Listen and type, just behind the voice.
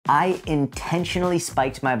I intentionally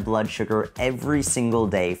spiked my blood sugar every single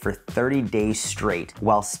day for 30 days straight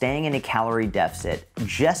while staying in a calorie deficit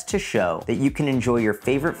just to show that you can enjoy your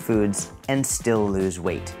favorite foods and still lose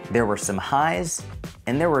weight. There were some highs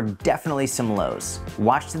and there were definitely some lows.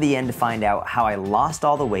 Watch to the end to find out how I lost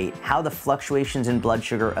all the weight, how the fluctuations in blood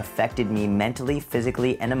sugar affected me mentally,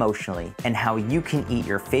 physically, and emotionally, and how you can eat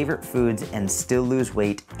your favorite foods and still lose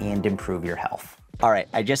weight and improve your health. All right,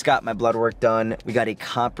 I just got my blood work done. We got a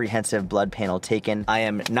comprehensive blood panel taken. I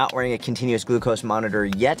am not wearing a continuous glucose monitor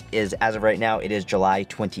yet, as of right now, it is July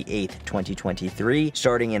 28th, 2023.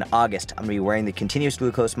 Starting in August, I'm gonna be wearing the continuous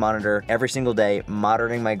glucose monitor every single day,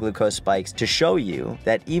 monitoring my glucose spikes to show you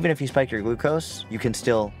that even if you spike your glucose, you can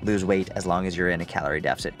still lose weight as long as you're in a calorie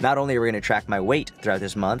deficit. Not only are we gonna track my weight throughout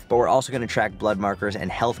this month, but we're also gonna track blood markers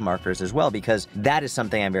and health markers as well, because that is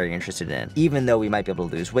something I'm very interested in. Even though we might be able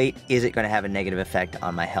to lose weight, is it gonna have a negative effect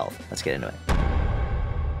on my health? Let's get into it.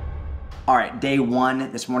 All right, day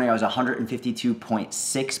one. This morning I was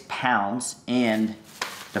 152.6 pounds, and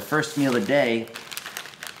the first meal of the day,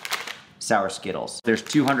 sour Skittles. There's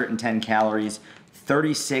 210 calories,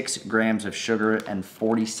 36 grams of sugar, and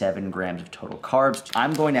 47 grams of total carbs.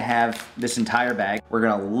 I'm going to have this entire bag. We're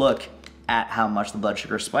gonna look at how much the blood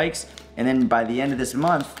sugar spikes, and then by the end of this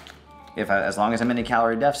month, as long as I'm in a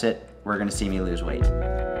calorie deficit, we're gonna see me lose weight.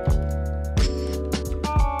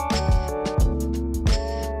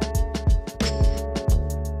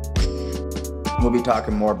 We'll be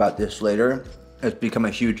talking more about this later. It's become a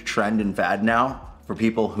huge trend and fad now for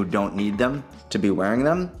people who don't need them to be wearing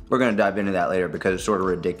them. We're gonna dive into that later because it's sort of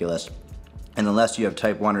ridiculous. And unless you have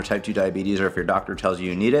type 1 or type 2 diabetes, or if your doctor tells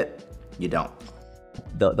you need it, you don't.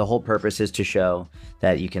 The whole purpose is to show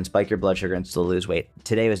that you can spike your blood sugar and still lose weight.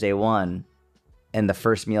 Today was day one, and the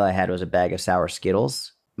first meal I had was a bag of sour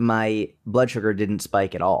Skittles. My blood sugar didn't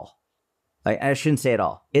spike at all. I shouldn't say at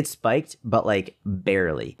all. It spiked, but like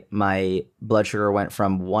barely. My blood sugar went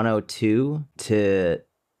from 102 to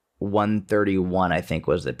 131, I think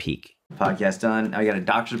was the peak. Podcast done. I got a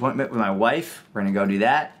doctor's appointment with my wife. We're gonna go do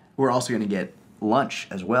that. We're also gonna get lunch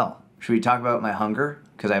as well. Should we talk about my hunger?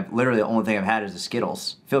 Because I've literally, the only thing I've had is the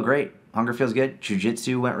Skittles. Feel great. Hunger feels good.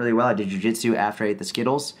 Jiu-jitsu went really well. I did jiu-jitsu after I ate the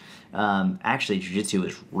Skittles. Actually, jiu-jitsu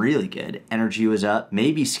was really good. Energy was up.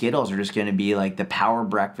 Maybe Skittles are just gonna be like the power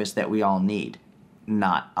breakfast that we all need.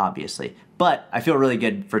 Not, obviously. But I feel really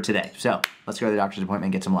good for today. So let's go to the doctor's appointment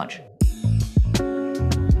and get some lunch.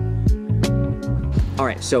 All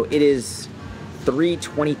right, so it is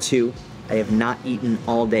 3:22. I have not eaten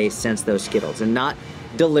all day since those Skittles, and not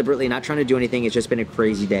deliberately, not trying to do anything. It's just been a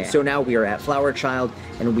crazy day. So now we are at Flower Child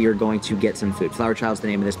and we are going to get some food. Flower Child's the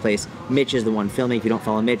name of this place. Mitch is the one filming. If you don't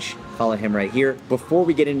follow Mitch, follow him right here. Before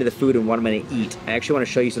we get into the food and what I'm gonna eat, I actually wanna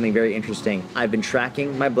show you something very interesting. I've been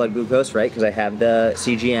tracking my blood glucose, right? Because I have the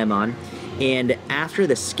CGM on. And after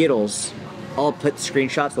the Skittles, I'll put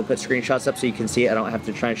screenshots. We'll put screenshots up so you can see it. I don't have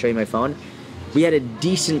to try and show you my phone. We had a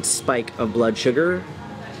decent spike of blood sugar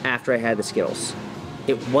after I had the Skittles.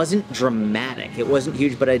 It wasn't dramatic, it wasn't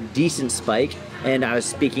huge, but a decent spike. And I was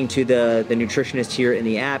speaking to the nutritionist here in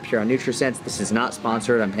the app, here on NutriSense. This is not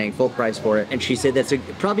sponsored, I'm paying full price for it. And she said that's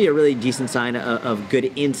probably a really decent sign of good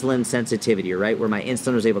insulin sensitivity, right? Where my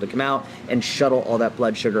insulin was able to come out and shuttle all that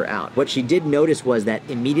blood sugar out. What she did notice was that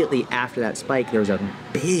immediately after that spike, there was a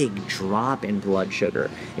big drop in blood sugar.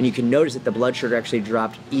 And you can notice that the blood sugar actually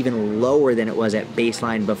dropped even lower than it was at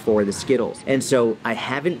baseline before the Skittles. And so I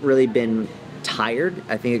haven't really been tired.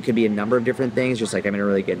 I think it could be a number of different things, just like I'm in a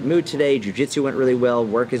really good mood today, jiu-jitsu went really well,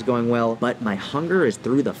 work is going well, but my hunger is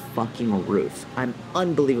through the fucking roof. I'm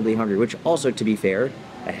unbelievably hungry, which also, to be fair,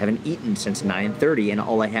 I haven't eaten since 9:30 and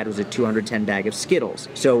all I had was a 210 bag of Skittles.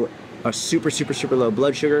 So a super low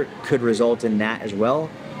blood sugar could result in that as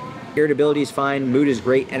well. Irritability is fine, mood is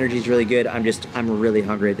great, energy is really good. I'm really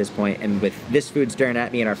hungry at this point, and with this food staring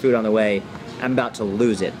at me and our food on the way, I'm about to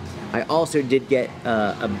lose it. I also did get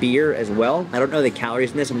a beer as well. I don't know the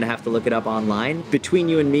calories in this, I'm gonna have to look it up online. Between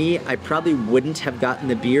you and me, I probably wouldn't have gotten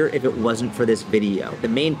the beer if it wasn't for this video. The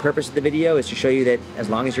main purpose of the video is to show you that as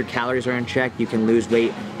long as your calories are in check, you can lose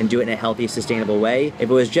weight and do it in a healthy, sustainable way. If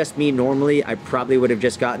it was just me normally, I probably would have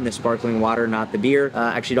just gotten the sparkling water, not the beer.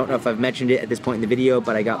 Actually, don't know if I've mentioned it at this point in the video,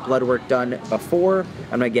 but I got blood work done before.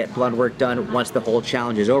 I'm gonna get blood work done once the whole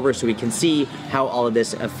challenge is over so we can see how all of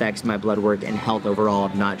this affects my blood work and health overall,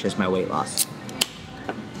 not just my weight loss.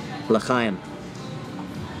 L'chaim.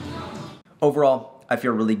 Overall, I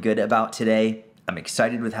feel really good about today. I'm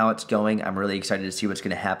excited with how it's going. I'm really excited to see what's going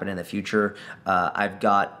to happen in the future. I've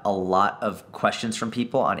got a lot of questions from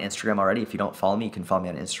people on Instagram already. If you don't follow me, you can follow me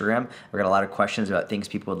on Instagram. I've got a lot of questions about things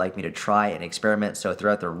people would like me to try and experiment. So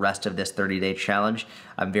throughout the rest of this 30-day challenge,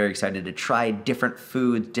 I'm very excited to try different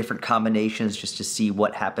foods, different combinations, just to see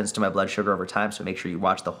what happens to my blood sugar over time. So make sure you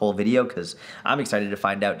watch the whole video because I'm excited to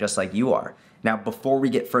find out just like you are. Now, before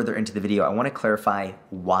we get further into the video, I want to clarify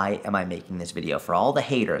why am I making this video? For all the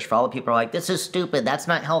haters, for all the people who are like, this is stupid, that's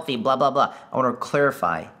not healthy, blah, blah, blah. I want to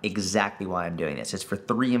clarify exactly why I'm doing this. It's for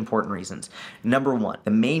 3 important reasons. Number 1,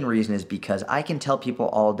 the main reason is because I can tell people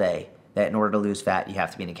all day that in order to lose fat, you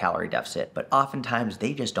have to be in a calorie deficit. But oftentimes,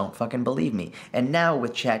 they just don't fucking believe me. And now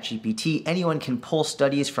with ChatGPT, anyone can pull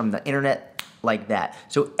studies from the internet like that.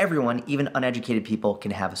 So everyone, even uneducated people,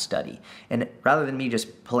 can have a study. And rather than me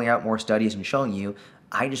just pulling out more studies and showing you,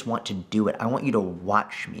 I just want to do it. I want you to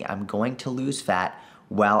watch me. I'm going to lose fat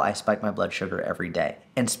while I spike my blood sugar every day.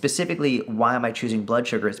 And specifically, why am I choosing blood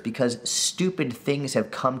sugar? It's because stupid things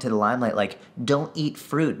have come to the limelight, like don't eat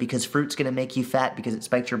fruit because fruit's gonna make you fat because it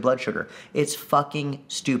spikes your blood sugar. It's fucking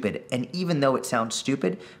stupid. And even though it sounds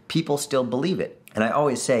stupid, people still believe it. And I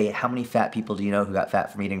always say, how many fat people do you know who got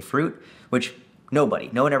fat from eating fruit? Which nobody.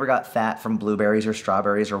 No one ever got fat from blueberries or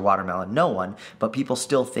strawberries or watermelon. No one. But people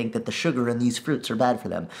still think that the sugar in these fruits are bad for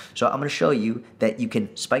them. So I'm going to show you that you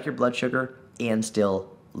can spike your blood sugar and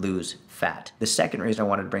still lose fat. The second reason I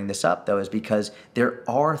wanted to bring this up, though, is because there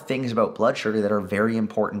are things about blood sugar that are very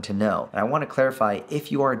important to know. And I want to clarify,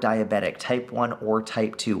 if you are diabetic, type 1 or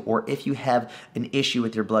type 2, or if you have an issue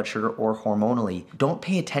with your blood sugar or hormonally, don't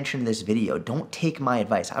pay attention to this video. Don't take my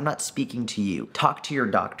advice. I'm not speaking to you. Talk to your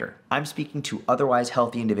doctor. I'm speaking to otherwise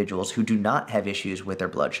healthy individuals who do not have issues with their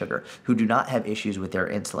blood sugar, who do not have issues with their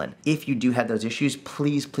insulin. If you do have those issues,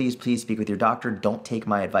 please, please, please speak with your doctor. Don't take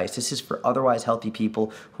my advice. This is for otherwise healthy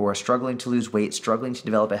people who are struggling to lose weight, struggling to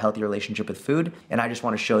develop a healthy relationship with food, and I just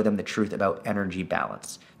want to show them the truth about energy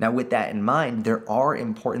balance. Now, with that in mind, there are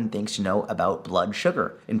important things to know about blood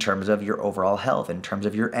sugar in terms of your overall health, in terms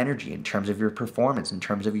of your energy, in terms of your performance, in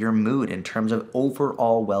terms of your mood, in terms of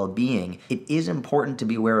overall well-being. It is important to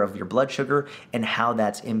be aware of your blood sugar and how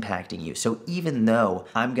that's impacting you. So even though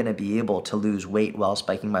I'm going to be able to lose weight while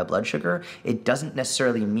spiking my blood sugar, it doesn't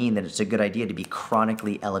necessarily mean that it's a good idea to be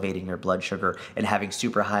chronically elevating your blood sugar and having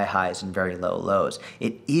super high highs and very low lows.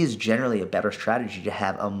 It is generally a better strategy to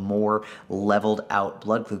have a more leveled out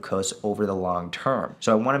blood glucose over the long term.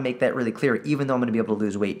 So I want to make that really clear. Even though I'm going to be able to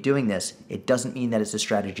lose weight doing this, it doesn't mean that it's a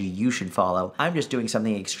strategy you should follow. I'm just doing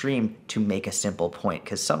something extreme to make a simple point,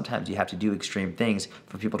 because sometimes you have to do extreme things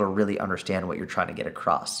for people to really understand what you're trying to get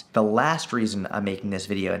across. The last reason I'm making this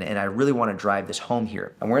video, and I really want to drive this home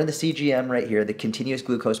here, I'm wearing the CGM right here, the continuous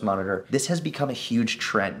glucose monitor. This has become a huge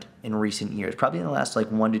trend in recent years, probably in the last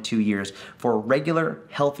like 1 to 2 years, for regular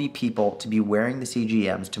healthy people to be wearing the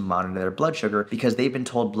CGMs to monitor their blood sugar, because they've been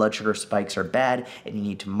told blood sugar spikes are bad and you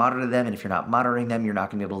need to monitor them, and if you're not monitoring them, you're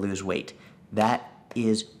not going to be able to lose weight. That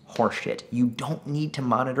is horseshit. You don't need to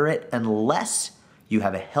monitor it unless you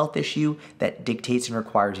have a health issue that dictates and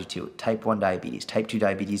requires you to, type 1 diabetes, type 2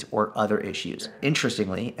 diabetes, or other issues.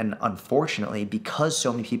 Interestingly, and unfortunately, because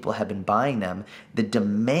so many people have been buying them, the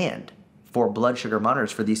demand for blood sugar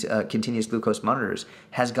monitors, for these continuous glucose monitors,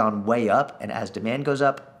 has gone way up, and as demand goes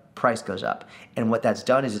up, price goes up. And what that's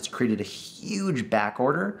done is it's created a huge back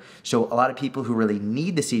order. So a lot of people who really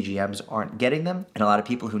need the CGMs aren't getting them, and a lot of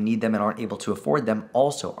people who need them and aren't able to afford them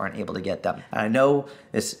also aren't able to get them. And I know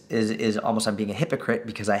this is almost, I'm being a hypocrite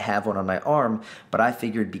because I have one on my arm, but I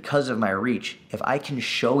figured because of my reach, if I can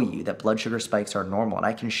show you that blood sugar spikes are normal, and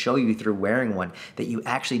I can show you through wearing one that you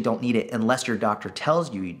actually don't need it unless your doctor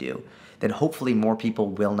tells you you do, then hopefully more people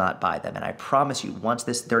will not buy them. And I promise you, once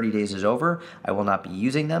this 30 days is over, I will not be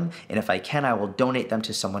using them. And if I can, I will donate them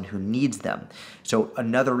to someone who needs them. So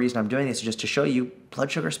another reason I'm doing this is just to show you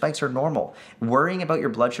blood sugar spikes are normal. Worrying about your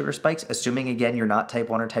blood sugar spikes, assuming again you're not type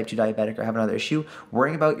 1 or type 2 diabetic or have another issue,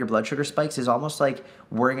 worrying about your blood sugar spikes is almost like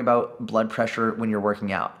worrying about blood pressure when you're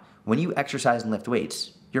working out. When you exercise and lift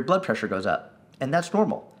weights, your blood pressure goes up, and that's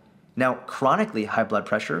normal. Now, chronically high blood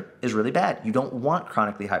pressure is really bad. You don't want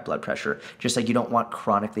chronically high blood pressure, just like you don't want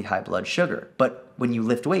chronically high blood sugar. But when you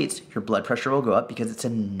lift weights, your blood pressure will go up because it's a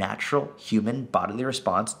natural human bodily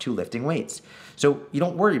response to lifting weights. So you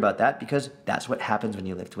don't worry about that because that's what happens when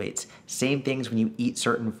you lift weights. Same things when you eat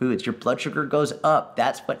certain foods. Your blood sugar goes up.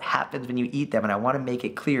 That's what happens when you eat them. And I want to make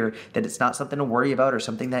it clear that it's not something to worry about or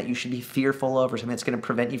something that you should be fearful of or something that's going to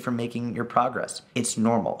prevent you from making your progress. It's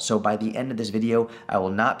normal. So by the end of this video, I will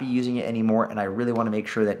not be using it anymore, and I really want to make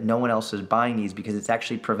sure that no one else is buying these because it's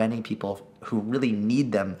actually preventing people who really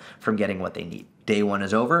need them from getting what they need. Day 1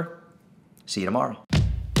 is over. See you tomorrow.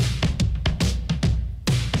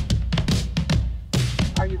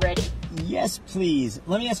 Are you ready? Yes, please.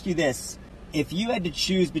 Let me ask you this. If you had to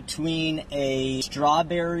choose between a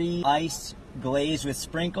strawberry ice glazed with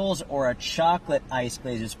sprinkles or a chocolate ice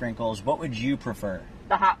glazed with sprinkles, what would you prefer?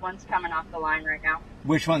 The hot ones coming off the line right now.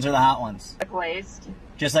 Which ones are the hot ones? The glazed.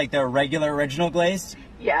 Just like the regular original glazed?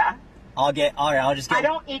 Yeah. I'll just get... I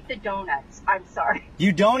don't eat the donuts. I'm sorry.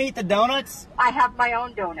 You don't eat the donuts? I have my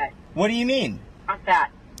own donut. What do you mean? I'm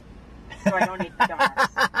fat, so I don't eat the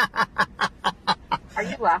donuts. Are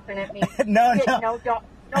you laughing at me? No.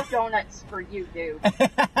 No donuts for you, dude.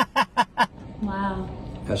 Wow.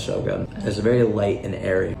 That's so good. It's very light and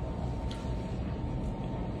airy.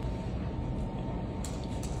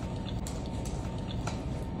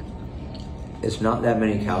 It's not that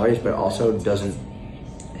many calories, but also doesn't...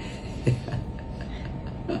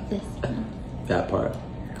 that part.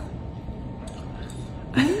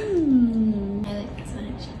 I like this one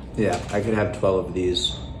actually. Yeah, I could have 12 of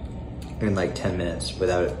these in like 10 minutes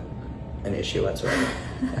without an issue whatsoever.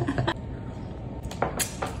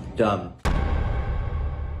 Dumb.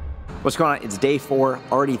 What's going on? It's day 4,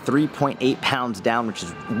 already 3.8 pounds down, which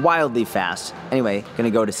is wildly fast. Anyway, gonna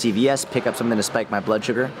go to CVS, pick up something to spike my blood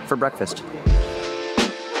sugar for breakfast.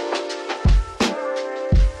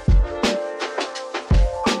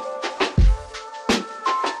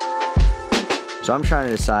 So I'm trying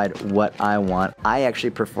to decide what I want. I actually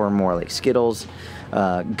prefer more like Skittles,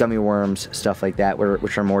 gummy worms, stuff like that,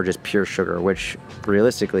 which are more just pure sugar, which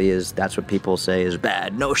realistically that's what people say is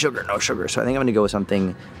bad. No sugar, no sugar. So I think I'm gonna go with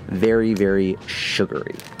something very, very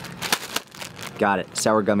sugary. Got it,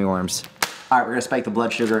 sour gummy worms. All right, we're gonna spike the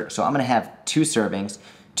blood sugar. So I'm gonna have 2 servings,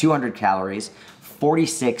 200 calories,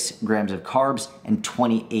 46 grams of carbs, and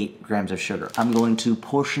 28 grams of sugar. I'm going to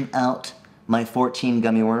portion out my 14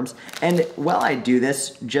 gummy worms. And while I do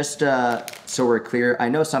this, just so we're clear, I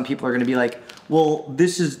know some people are gonna be like, well,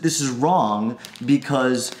 this is wrong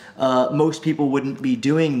because most people wouldn't be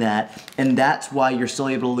doing that, and that's why you're still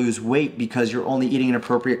able to lose weight because you're only eating an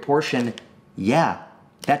appropriate portion. Yeah,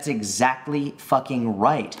 that's exactly fucking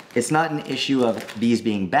right. It's not an issue of these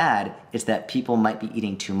being bad, it's that people might be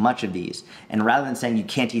eating too much of these. And rather than saying you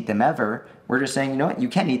can't eat them ever, we're just saying, you know what, you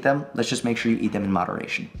can eat them, let's just make sure you eat them in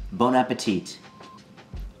moderation. Bon appetit.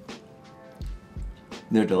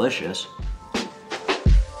 They're delicious.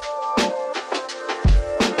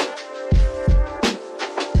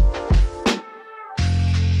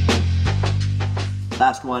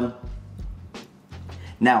 Last one.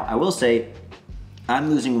 Now, I will say, I'm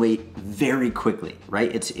losing weight very quickly,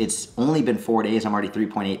 right? It's only been 4 days, I'm already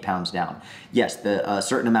 3.8 pounds down. Yes, a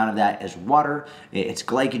certain amount of that is water, it's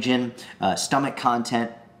glycogen, stomach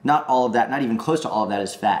content. Not all of that, not even close to all of that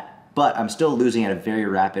is fat, but I'm still losing at a very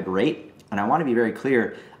rapid rate. And I wanna be very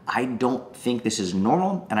clear, I don't think this is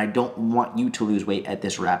normal, and I don't want you to lose weight at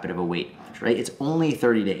this rapid of a weight, right? It's only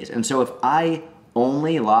 30 days. And so if I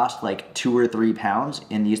only lost like 2 or 3 pounds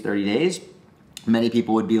in these 30 days, many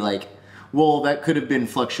people would be like, well, that could have been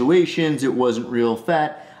fluctuations, it wasn't real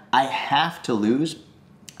fat. I have to lose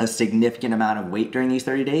a significant amount of weight during these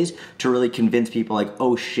 30 days to really convince people like,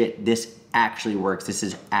 oh shit, this actually works, this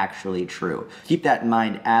is actually true. Keep that in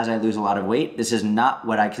mind as I lose a lot of weight. This is not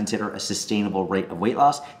what I consider a sustainable rate of weight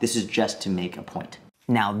loss. This is just to make a point.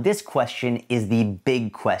 Now, this question is the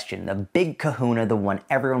big question, the big kahuna, the one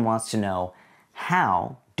everyone wants to know.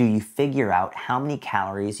 How do you figure out how many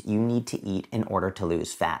calories you need to eat in order to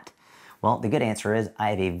lose fat? Well, the good answer is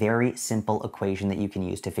I have a very simple equation that you can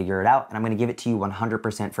use to figure it out, and I'm gonna give it to you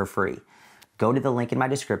 100% for free. Go to the link in my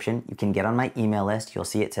description. You can get on my email list. You'll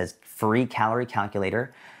see it says free calorie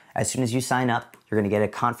calculator. As soon as you sign up, you're gonna get a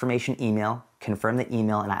confirmation email, confirm the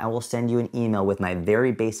email, and I will send you an email with my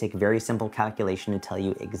very basic, very simple calculation to tell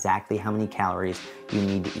you exactly how many calories you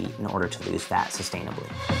need to eat in order to lose fat sustainably.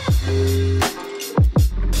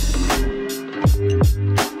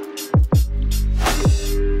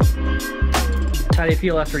 How do you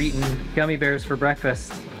feel after eating gummy bears for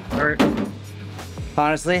breakfast?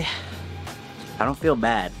 Honestly, I don't feel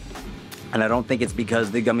bad. And I don't think it's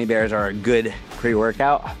because the gummy bears are a good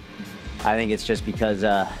pre-workout. I think it's just because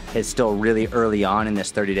it's still really early on in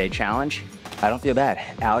this 30-day challenge. I don't feel bad.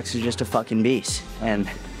 Alex is just a fucking beast. And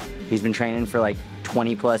he's been training for like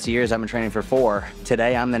 20 plus years. I've been training for 4.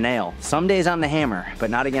 Today I'm the nail. Some days I'm the hammer,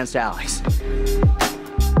 but not against Alex.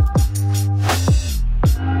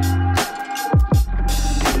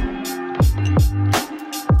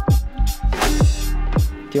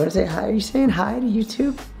 Do you want to say hi? Are you saying hi to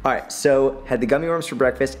YouTube? All right, so had the gummy worms for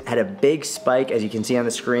breakfast, had a big spike as you can see on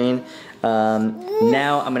the screen.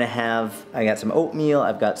 Now I'm gonna have, I got some oatmeal,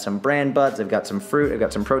 I've got some bran buds, I've got some fruit, I've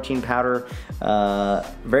got some protein powder,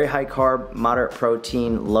 very high carb, moderate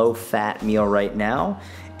protein, low fat meal right now.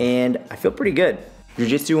 And I feel pretty good.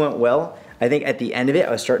 Jiu-jitsu went well. I think at the end of it, I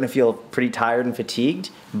was starting to feel pretty tired and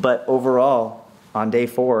fatigued, but overall, on day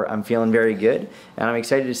 4, I'm feeling very good, and I'm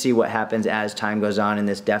excited to see what happens as time goes on in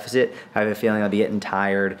this deficit. I have a feeling I'll be getting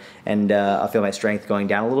tired, and I'll feel my strength going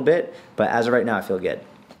down a little bit, but as of right now, I feel good.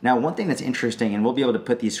 Now, one thing that's interesting, and we'll be able to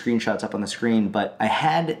put these screenshots up on the screen, but I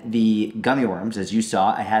had the gummy worms, as you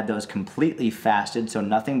saw. I had those completely fasted, so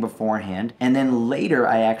nothing beforehand. And then later,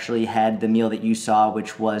 I actually had the meal that you saw,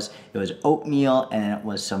 which was, it was oatmeal, and then it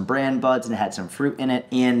was some bran buds, and it had some fruit in it.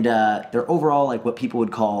 And they're overall like what people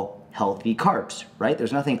would call healthy carbs, right?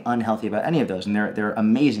 There's nothing unhealthy about any of those, and they're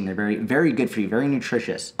amazing. They're very, very good for you, very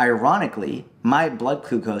nutritious. Ironically, my blood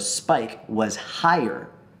glucose spike was higher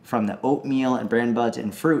from the oatmeal and bran buds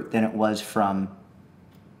and fruit than it was from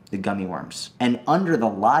the gummy worms. And under the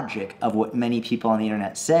logic of what many people on the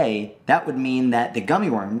internet say, that would mean that the gummy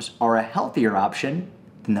worms are a healthier option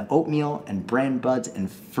than the oatmeal and bran buds and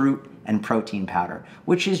fruit and protein powder,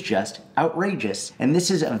 which is just outrageous. And this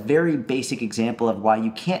is a very basic example of why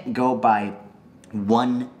you can't go by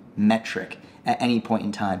one metric at any point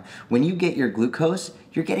in time. When you get your glucose,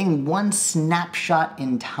 you're getting one snapshot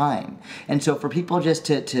in time. And so for people just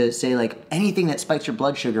to say like anything that spikes your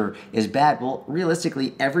blood sugar is bad, well,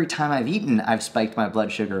 realistically, every time I've eaten, I've spiked my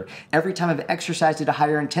blood sugar. Every time I've exercised at a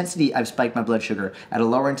higher intensity, I've spiked my blood sugar. At a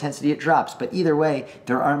lower intensity, it drops. But either way,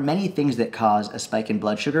 there are many things that cause a spike in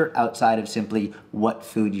blood sugar outside of simply what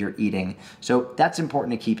food you're eating. So that's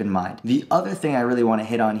important to keep in mind. The other thing I really want to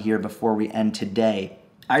hit on here before we end today,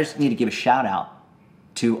 I just need to give a shout out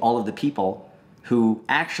to all of the people who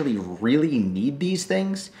actually really need these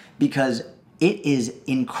things, because it is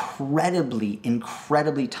incredibly,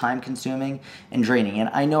 incredibly time consuming and draining. And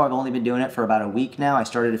I know I've only been doing it for about a week now. I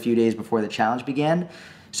started a few days before the challenge began.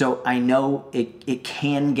 So I know it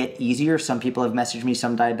can get easier. Some people have messaged me,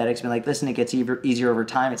 some diabetics have been like, listen, it gets easier over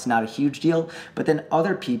time. It's not a huge deal. But then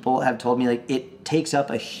other people have told me like it takes up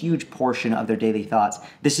a huge portion of their daily thoughts.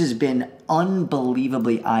 This has been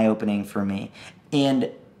unbelievably eye-opening for me. And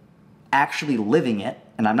actually living it,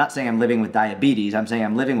 and I'm not saying I'm living with diabetes, I'm saying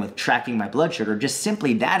I'm living with tracking my blood sugar, just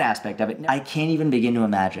simply that aspect of it, I can't even begin to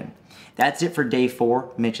imagine. That's it for day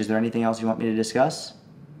 4. Mitch, is there anything else you want me to discuss?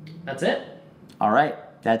 That's it. All right,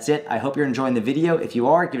 that's it. I hope you're enjoying the video. If you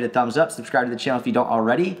are, give it a thumbs up, subscribe to the channel if you don't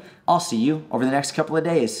already. I'll see you over the next couple of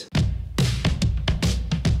days.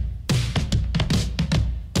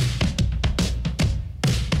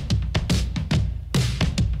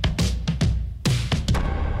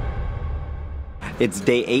 It's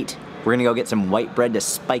day 8. We're gonna go get some white bread to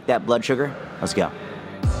spike that blood sugar. Let's go.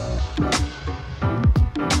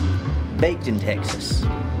 Baked in Texas.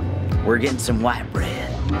 We're getting some white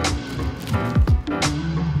bread.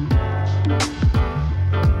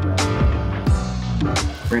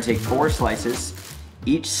 We're gonna take 4 slices.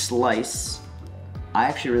 Each slice, I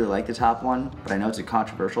actually really like the top one, but I know it's a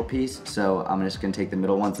controversial piece, so I'm just gonna take the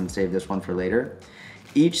middle ones and save this one for later.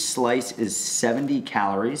 Each slice is 70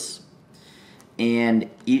 calories. And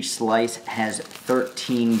each slice has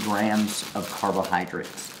 13 grams of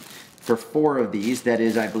carbohydrates. For 4 of these, that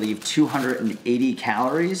is, I believe, 280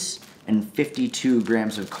 calories and 52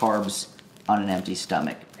 grams of carbs on an empty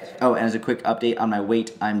stomach. Oh, and as a quick update on my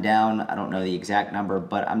weight, I'm down, I don't know the exact number,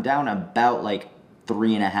 but I'm down about like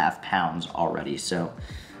 3.5 pounds already. So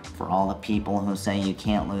for all the people who say you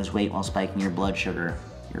can't lose weight while spiking your blood sugar,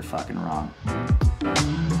 you're fucking wrong.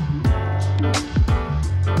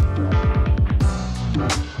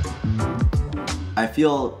 I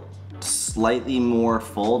feel slightly more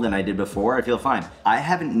full than I did before. I feel fine. I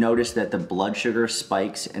haven't noticed that the blood sugar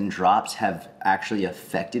spikes and drops have actually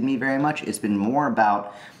affected me very much. It's been more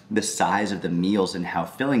about the size of the meals and how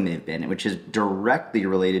filling they've been, which is directly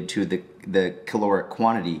related to the caloric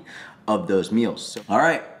quantity of those meals. So, all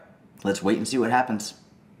right, let's wait and see what happens.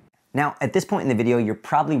 Now, at this point in the video, you're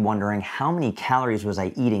probably wondering how many calories was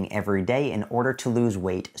I eating every day in order to lose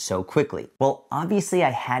weight so quickly? Well, obviously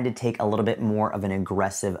I had to take a little bit more of an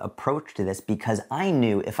aggressive approach to this because I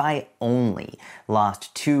knew if I only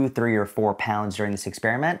lost 2, 3, or 4 pounds during this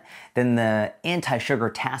experiment, then the anti-sugar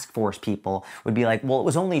task force people would be like, well, it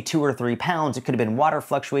was only 2 or 3 pounds. It could have been water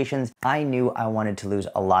fluctuations. I knew I wanted to lose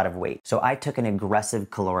a lot of weight. So I took an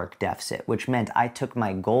aggressive caloric deficit, which meant I took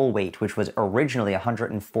my goal weight, which was originally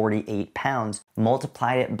 140 38 pounds,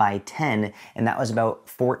 multiplied it by 10, and that was about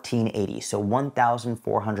 1480, so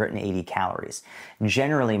 1,480 calories.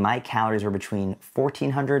 Generally, my calories were between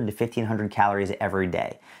 1,400 to 1,500 calories every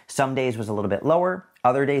day. Some days was a little bit lower,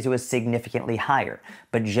 other days it was significantly higher,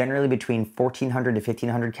 but generally between 1,400 to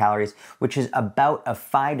 1,500 calories, which is about a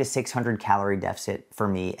 500 to 600 calorie deficit for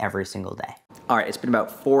me every single day. All right, it's been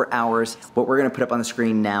about 4 hours. What we're gonna put up on the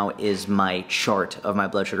screen now is my chart of my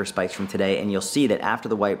blood sugar spikes from today, and you'll see that after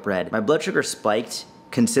the white bread, my blood sugar spiked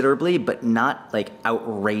considerably, but not like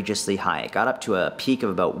outrageously high. It got up to a peak of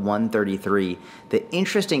about 133. The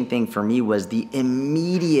interesting thing for me was the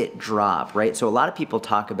immediate drop, right? So a lot of people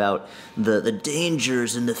talk about the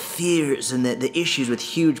dangers and the fears and the issues with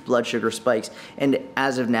huge blood sugar spikes. And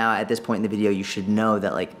as of now, at this point in the video, you should know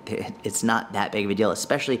that like it's not that big of a deal,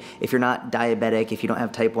 especially if you're not diabetic, if you don't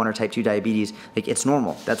have type 1 or type 2 diabetes, like it's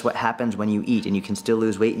normal. That's what happens when you eat, and you can still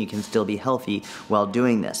lose weight and you can still be healthy while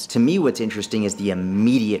doing this. To me, what's interesting is the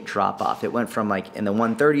immediate drop off. It went from like in the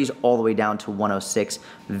 130s all the way down to 106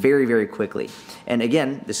 very, very quickly. And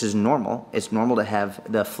again, this is normal. It's normal to have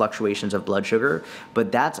the fluctuations of blood sugar,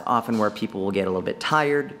 but that's often where people will get a little bit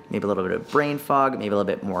tired, maybe a little bit of brain fog, maybe a little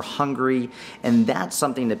bit more hungry, and that's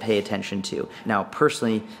something to pay attention to. Now,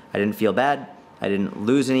 personally, I didn't feel bad. I didn't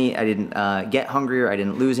lose any, I didn't get hungrier, I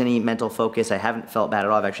didn't lose any mental focus. I haven't felt bad at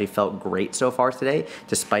all. I've actually felt great so far today,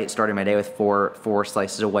 despite starting my day with four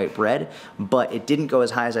slices of white bread. But it didn't go as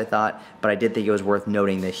high as I thought, but I did think it was worth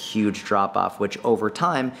noting the huge drop off, which over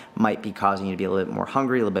time might be causing you to be a little bit more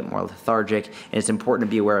hungry, a little bit more lethargic, and it's important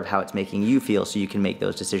to be aware of how it's making you feel so you can make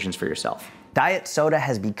those decisions for yourself. Diet soda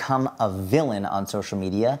has become a villain on social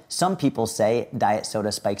media. Some people say diet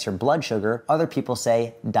soda spikes your blood sugar. Other people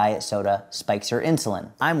say diet soda spikes your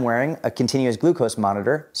insulin. I'm wearing a continuous glucose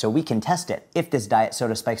monitor, so we can test it. If this diet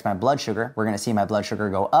soda spikes my blood sugar, we're gonna see my blood sugar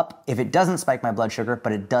go up. If it doesn't spike my blood sugar,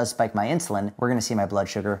 but it does spike my insulin, we're gonna see my blood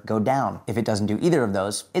sugar go down. If it doesn't do either of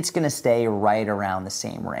those, it's gonna stay right around the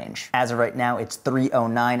same range. As of right now, it's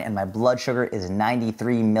 309 and my blood sugar is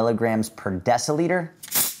 93 milligrams per deciliter.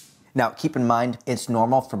 Now, keep in mind, it's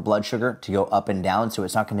normal for blood sugar to go up and down, so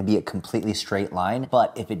it's not gonna be a completely straight line.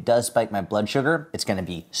 But if it does spike my blood sugar, it's gonna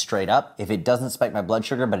be straight up. If it doesn't spike my blood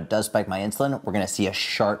sugar, but it does spike my insulin, we're gonna see a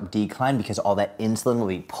sharp decline because all that insulin will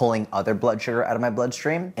be pulling other blood sugar out of my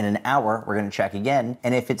bloodstream. In an hour, we're gonna check again.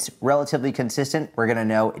 And if it's relatively consistent, we're gonna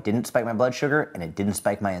know it didn't spike my blood sugar and it didn't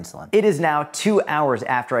spike my insulin. It is now 2 hours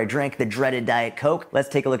after I drank the dreaded Diet Coke. Let's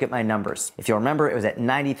take a look at my numbers. If you'll remember, it was at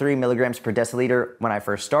 93 milligrams per deciliter when I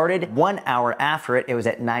first started. 1 hour after it, it was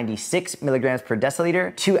at 96 milligrams per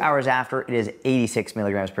deciliter. 2 hours after, it is 86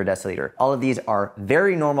 milligrams per deciliter. All of these are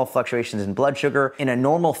very normal fluctuations in blood sugar. In a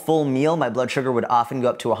normal full meal, my blood sugar would often go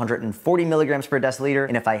up to 140 milligrams per deciliter.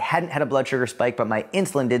 And if I hadn't had a blood sugar spike, but my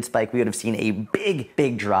insulin did spike, we would have seen a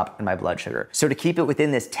big drop in my blood sugar. So to keep it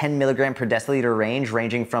within this 10 milligram per deciliter range,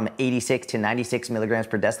 ranging from 86 to 96 milligrams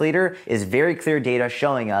per deciliter, is very clear data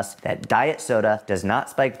showing us that diet soda does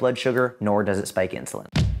not spike blood sugar, nor does it spike insulin.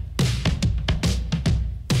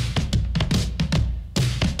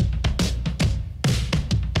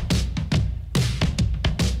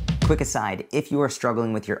 Quick aside, if you are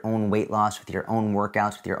struggling with your own weight loss, with your own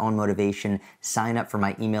workouts, with your own motivation, sign up for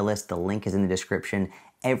my email list. The link is in the description.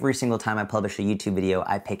 Every single time I publish a YouTube video,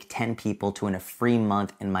 I pick 10 people to win a free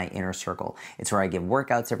month in my inner circle. It's where I give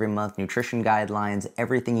workouts every month, nutrition guidelines,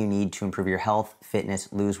 everything you need to improve your health, fitness,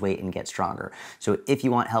 lose weight, and get stronger. So if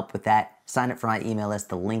you want help with that, sign up for my email list.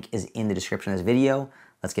 The link is in the description of this video.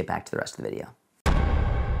 Let's get back to the rest of the video.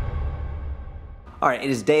 All right,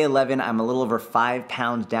 it is day 11. I'm a little over 5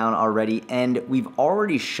 pounds down already, and we've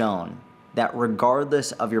already shown that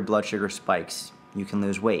regardless of your blood sugar spikes, you can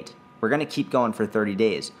lose weight. We're gonna keep going for 30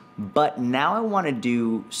 days. But now I wanna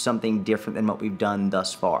do something different than what we've done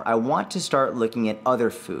thus far. I want to start looking at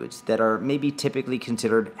other foods that are maybe typically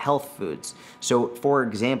considered health foods. So for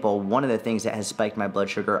example, one of the things that has spiked my blood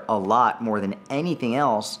sugar a lot more than anything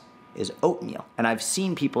else is oatmeal. And I've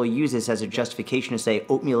seen people use this as a justification to say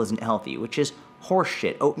oatmeal isn't healthy, which is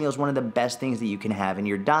horseshit. Oatmeal is one of the best things that you can have in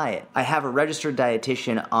your diet. I have a registered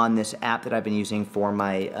dietitian on this app that I've been using for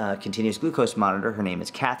my continuous glucose monitor. Her name is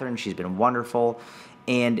Catherine. She's been wonderful.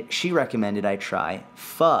 And she recommended I try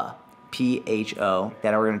pho, P-H-O,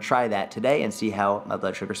 that we're gonna try that today and see how my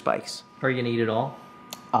blood sugar spikes. Are you gonna eat it all?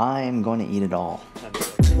 I'm going to eat it all.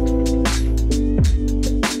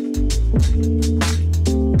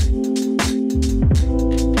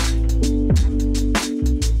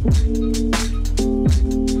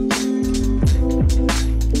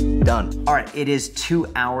 done. All right, it is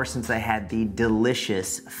 2 hours since I had the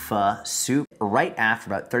delicious pho soup. Right after,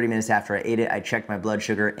 about 30 minutes after I ate it, I checked my blood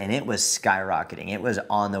sugar and it was skyrocketing. It was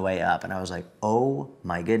on the way up and I was like, oh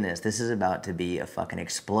my goodness, this is about to be a fucking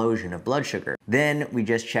explosion of blood sugar. Then we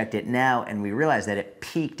just checked it now and we realized that it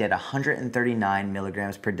peaked at 139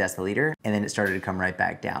 milligrams per deciliter and then it started to come right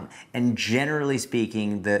back down. And generally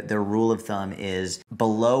speaking, the rule of thumb is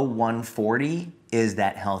below 140 is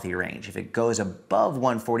that healthy range. If it goes above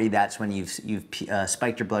 140, that's when you've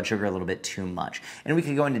spiked your blood sugar a little bit too much. And we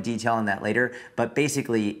could go into detail on that later, but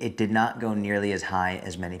basically it did not go nearly as high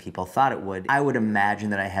as many people thought it would. I would imagine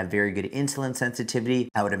that I have very good insulin sensitivity.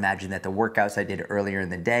 I would imagine that the workouts I did earlier in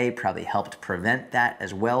the day probably helped prevent that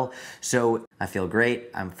as well. So I feel great,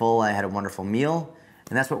 I'm full, I had a wonderful meal,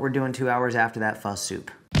 and that's what we're doing 2 hours after that pho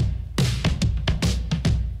soup.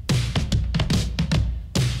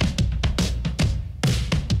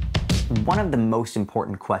 One of the most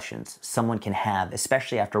important questions someone can have,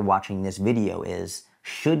 especially after watching this video, is,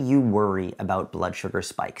 should you worry about blood sugar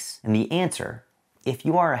spikes? And the answer, if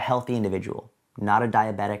you are a healthy individual, not a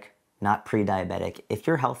diabetic, not pre-diabetic, if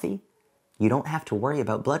you're healthy, you don't have to worry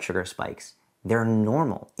about blood sugar spikes. They're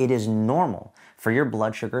normal. It is normal for your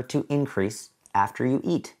blood sugar to increase after you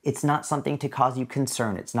eat. It's not something to cause you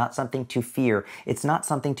concern. It's not something to fear. It's not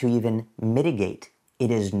something to even mitigate. It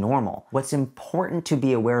is normal. What's important to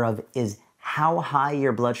be aware of is how high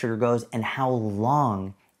your blood sugar goes and how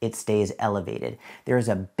long it stays elevated. There's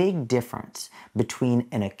a big difference between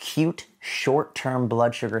an acute short-term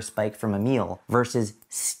blood sugar spike from a meal versus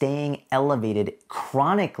staying elevated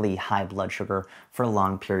chronically high blood sugar for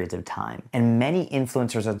long periods of time. And many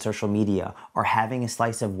influencers on social media are having a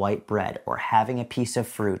slice of white bread or having a piece of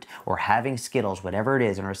fruit or having Skittles, whatever it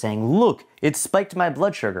is, and are saying, look, it spiked my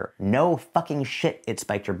blood sugar. No fucking shit, it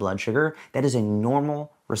spiked your blood sugar. That is a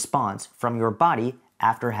normal response from your body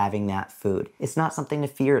after having that food. It's not something to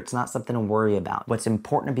fear, it's not something to worry about. What's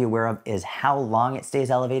important to be aware of is how long it stays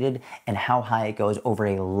elevated and how high it goes over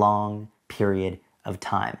a long period of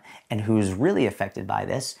time. And who's really affected by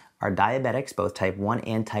this are diabetics, both type 1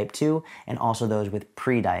 and type 2, and also those with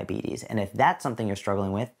pre-diabetes. And if that's something you're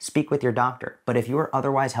struggling with, speak with your doctor. But if you are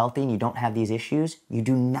otherwise healthy and you don't have these issues, you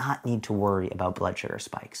do not need to worry about blood sugar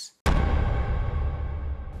spikes.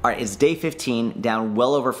 All right, it's day 15, down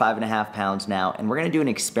well over 5.5 pounds now, and we're gonna do an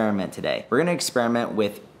experiment today. We're gonna experiment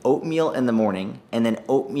with oatmeal in the morning and then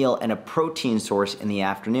oatmeal and a protein source in the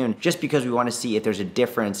afternoon, just because we wanna see if there's a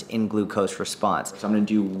difference in glucose response. So I'm gonna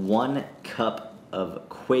do 1 cup of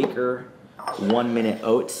Quaker 1 minute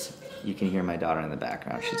oats. You can hear my daughter in the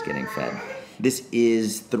background, she's getting fed. This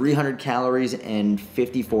is 300 calories and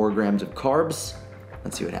 54 grams of carbs.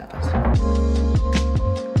 Let's see what happens.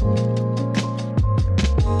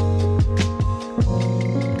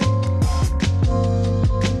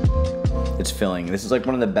 It's filling. This is like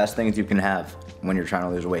one of the best things you can have when you're trying to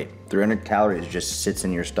lose weight. 300 calories just sits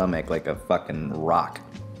in your stomach like a fucking rock.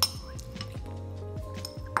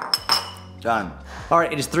 Done. All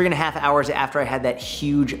right, it is 3.5 hours after I had that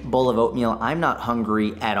huge bowl of oatmeal. I'm not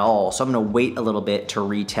hungry at all, so I'm gonna wait a little bit to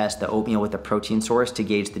retest the oatmeal with the protein source to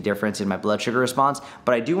gauge the difference in my blood sugar response.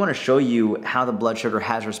 But I do wanna show you how the blood sugar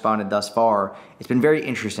has responded thus far. It's been very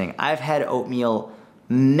interesting. I've had oatmeal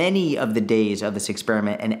many of the days of this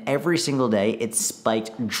experiment, and every single day it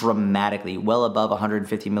spiked dramatically, well above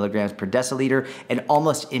 150 milligrams per deciliter, and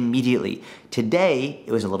almost immediately. Today,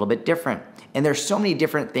 it was a little bit different. And there's so many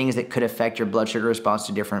different things that could affect your blood sugar response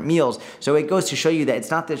to different meals. So it goes to show you that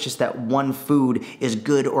it's not just that one food is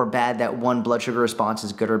good or bad, that one blood sugar response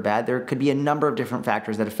is good or bad. There could be a number of different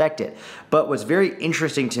factors that affect it. But what's very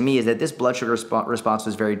interesting to me is that this blood sugar response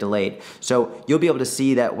was very delayed. So you'll be able to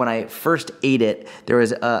see that when I first ate it, there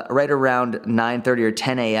was right around 9:30 or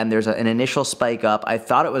 10 a.m., there's an initial spike up. I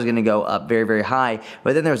thought it was gonna go up very, very high,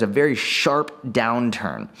 but then there was a very sharp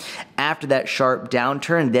downturn. After that sharp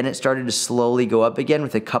downturn, then it started to slowly go up again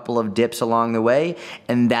with a couple of dips along the way,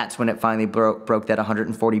 and that's when it finally broke that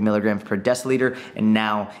 140 milligrams per deciliter, and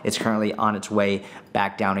now it's currently on its way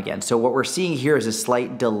back down again. So what we're seeing here is a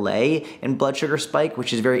slight delay in blood sugar spike,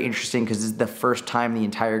 which is very interesting because this is the first time the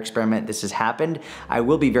entire experiment this has happened. I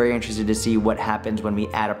will be very interested to see what happens when we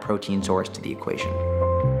add a protein source to the equation.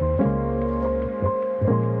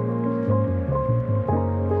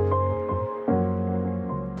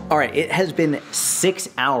 All right, it has been 6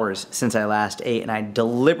 hours since I last ate, and I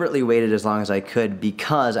deliberately waited as long as I could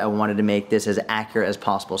because I wanted to make this as accurate as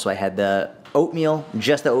possible. So I had the oatmeal,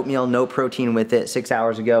 just the oatmeal, no protein with it 6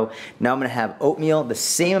 hours ago. Now I'm gonna have oatmeal, the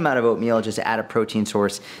same amount of oatmeal, just add a protein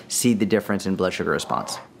source, see the difference in blood sugar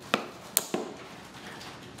response.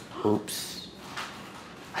 Oops.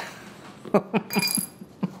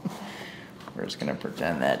 We're just gonna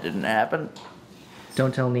pretend that didn't happen.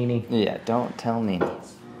 Don't tell Nini. Yeah, don't tell Nini.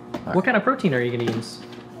 What kind of protein are you gonna use?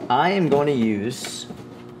 I am going to use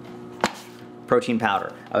protein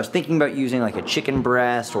powder. I was thinking about using like a chicken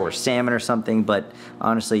breast or salmon or something, but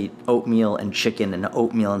honestly, oatmeal and chicken and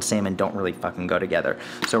oatmeal and salmon don't really fucking go together.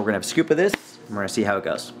 So we're gonna have a scoop of this, and we're gonna see how it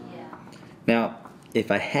goes. Now,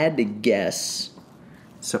 if I had to guess,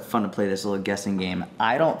 it's so fun to play this little guessing game.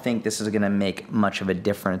 I don't think this is gonna make much of a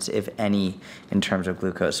difference, if any, in terms of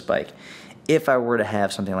glucose spike. If I were to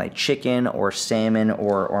have something like chicken or salmon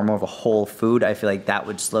or more of a whole food, I feel like that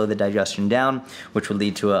would slow the digestion down, which would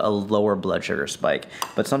lead to a lower blood sugar spike.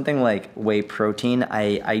 But something like whey protein,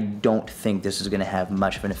 I don't think this is gonna have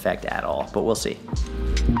much of an effect at all, but we'll see.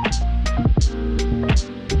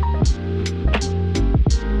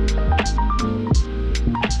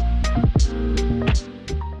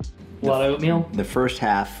 A lot of oatmeal? The first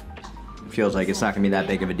half feels like it's not gonna be that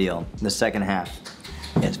big of a deal. The second half,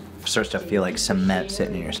 it starts to feel like cement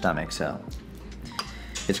sitting in your stomach, so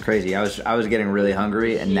it's crazy. I was getting really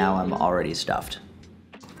hungry, and now I'm already stuffed.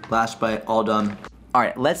 Last bite, all done. All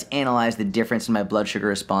right, let's analyze the difference in my blood sugar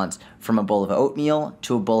response from a bowl of oatmeal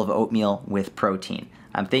to a bowl of oatmeal with protein.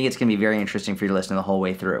 I'm thinking it's gonna be very interesting for you to listen the whole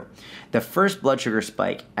way through. The first blood sugar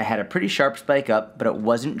spike, I had a pretty sharp spike up, but it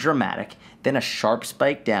wasn't dramatic, then a sharp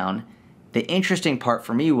spike down. The interesting part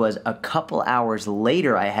for me was a couple hours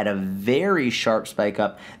later, I had a very sharp spike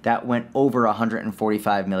up that went over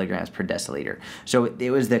 145 milligrams per deciliter. So it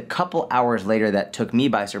was the couple hours later that took me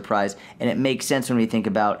by surprise, and it makes sense when we think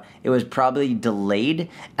about it was probably delayed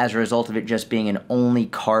as a result of it just being an only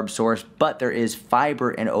carb source, but there is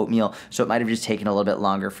fiber in oatmeal, so it might have just taken a little bit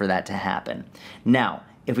longer for that to happen. Now,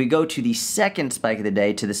 if we go to the second spike of the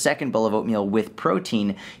day, to the second bowl of oatmeal with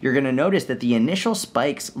protein, you're gonna notice that the initial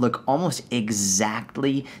spikes look almost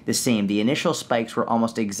exactly the same. The initial spikes were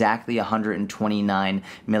almost exactly 129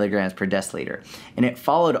 milligrams per deciliter. And it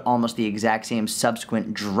followed almost the exact same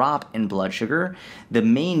subsequent drop in blood sugar. The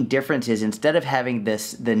main difference is instead of having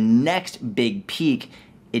the next big peak,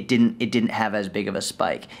 it didn't have as big of a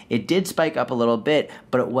spike. It did spike up a little bit,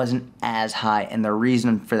 but it wasn't as high, and the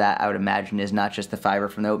reason for that, I would imagine, is not just the fiber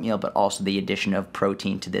from the oatmeal, but also the addition of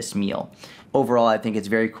protein to this meal. Overall, I think it's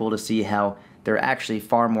very cool to see how they're actually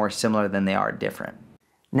far more similar than they are different.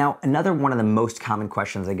 Now, another one of the most common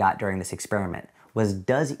questions I got during this experiment was,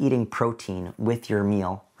 does eating protein with your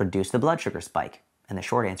meal reduce the blood sugar spike? And the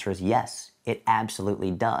short answer is yes, it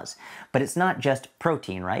absolutely does. But it's not just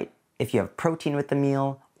protein, right? If you have protein with the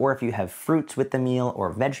meal, or if you have fruits with the meal, or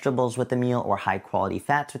vegetables with the meal, or high quality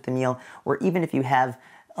fats with the meal, or even if you have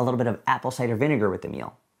a little bit of apple cider vinegar with the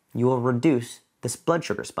meal, you will reduce this blood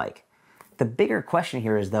sugar spike. The bigger question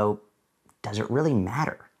here is though, does it really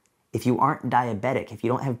matter? If you aren't diabetic, if you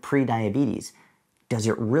don't have pre-diabetes, does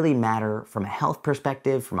it really matter from a health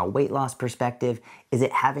perspective, from a weight loss perspective? Is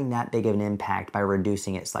it having that big of an impact by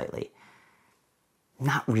reducing it slightly?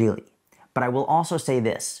 Not really. But I will also say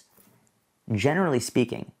this. Generally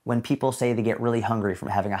speaking, when people say they get really hungry from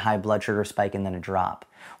having a high blood sugar spike and then a drop,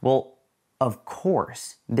 well, of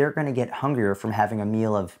course, they're going to get hungrier from having a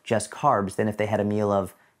meal of just carbs than if they had a meal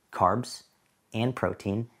of carbs and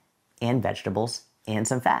protein and vegetables and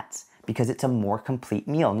some fats, because it's a more complete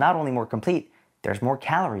meal. Not only more complete, there's more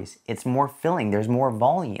calories, it's more filling, there's more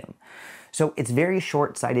volume. So it's very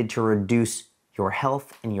short-sighted to reduce your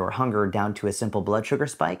health and your hunger down to a simple blood sugar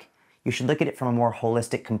spike. You should look at it from a more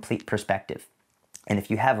holistic, complete perspective. And if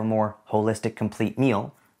you have a more holistic, complete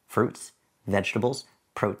meal, fruits, vegetables,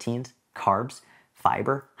 proteins, carbs,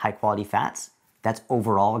 fiber, high-quality fats, that's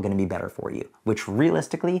overall going to be better for you, which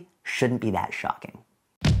realistically shouldn't be that shocking.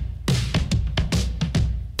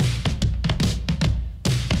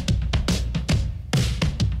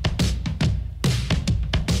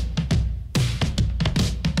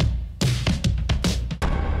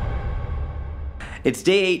 It's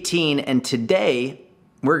day 18, and today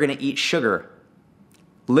we're gonna eat sugar.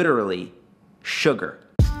 Literally, sugar.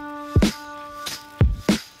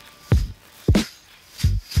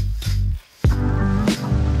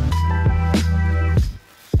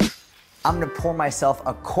 I'm gonna pour myself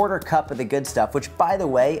a quarter cup of the good stuff, which, by the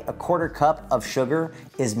way, a quarter cup of sugar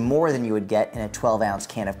is more than you would get in a 12-ounce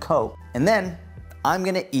can of Coke. And then I'm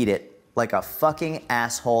gonna eat it like a fucking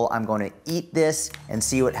asshole. I'm gonna eat this and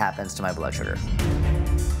see what happens to my blood sugar.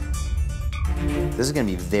 This is gonna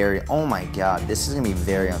be very, oh my God, this is gonna be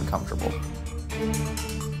very uncomfortable.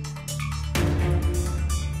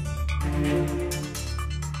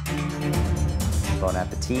 Bon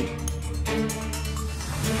appetit.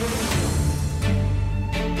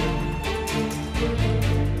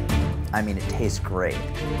 I mean, it tastes great.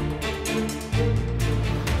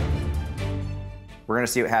 We're gonna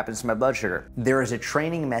see what happens to my blood sugar. There is a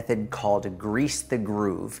training method called grease the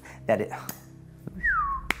groove that it,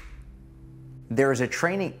 there is a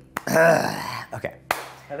training, okay.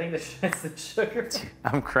 I think it's the sugar.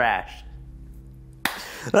 I'm crashed.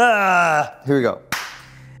 Here we go.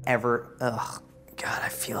 God, I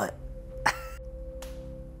feel it.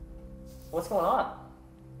 What's going on?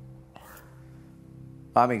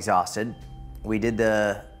 I'm exhausted. We did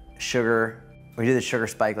the sugar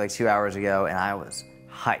spike like 2 hours ago, and I was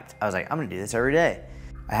hyped. I was like, I'm gonna do this every day.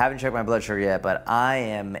 I haven't checked my blood sugar yet, but I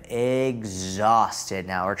am exhausted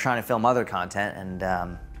now. We're trying to film other content, and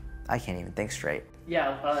I can't even think straight.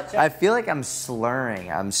 Yeah, check. I feel like I'm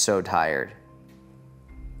slurring. I'm so tired.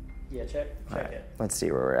 Yeah, check Right, it. let's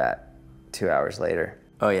see where we're at 2 hours later.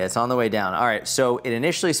 Oh yeah, it's on the way down. All right, so it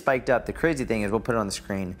initially spiked up. The crazy thing is, we'll put it on the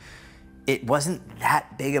screen. It wasn't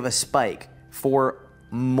that big of a spike for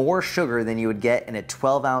more sugar than you would get in a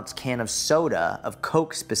 12-ounce can of soda, of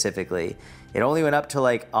Coke specifically. It only went up to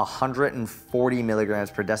like 140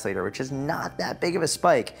 milligrams per deciliter, which is not that big of a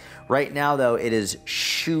spike. Right now though, it is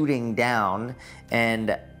shooting down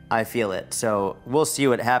and I feel it. So we'll see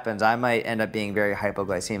what happens. I might end up being very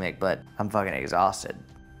hypoglycemic, but I'm fucking exhausted.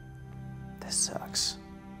 This sucks.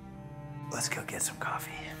 Let's go get some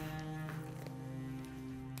coffee.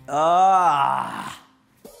 Ah.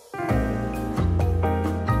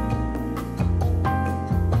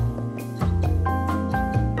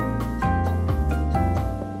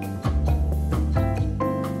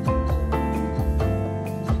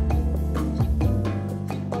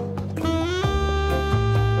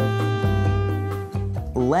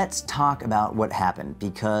 Let's talk about what happened,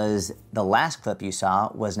 because the last clip you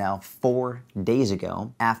saw was now 4 days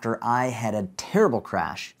ago after I had a terrible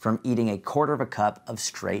crash from eating a quarter of a cup of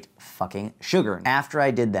straight fucking sugar. After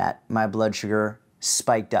I did that, my blood sugar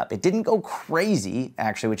spiked up. It didn't go crazy,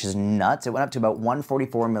 actually, which is nuts. It went up to about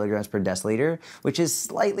 144 milligrams per deciliter, which is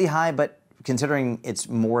slightly high, but considering it's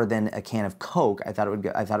more than a can of Coke, I thought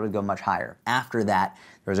it would go much higher. After that,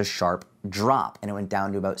 there was a sharp drop, and it went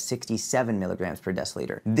down to about 67 milligrams per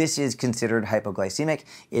deciliter. This is considered hypoglycemic.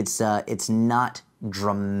 It's not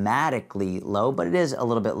dramatically low, but it is a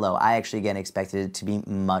little bit low. I actually, again, expected it to be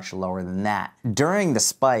much lower than that. During the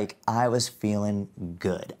spike, I was feeling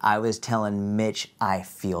good. I was telling Mitch, I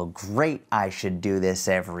feel great. I should do this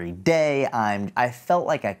every day. I felt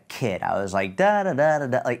like a kid. I was like, da da da da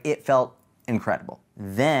da. Like, it felt incredible.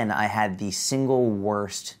 Then I had the single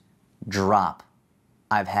worst drop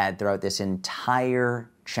I've had throughout this entire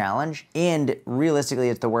challenge, and realistically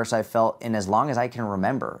it's the worst I've felt in as long as I can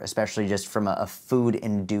remember, especially just from a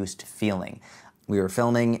food-induced feeling. We were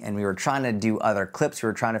filming and we were trying to do other clips. We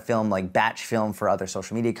were trying to film like batch film for other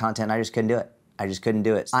social media content. I just couldn't do it. I just couldn't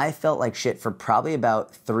do it. I felt like shit for probably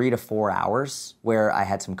about 3 to 4 hours, where I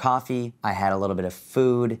had some coffee, I had a little bit of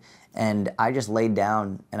food, and I just laid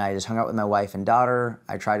down and I just hung out with my wife and daughter.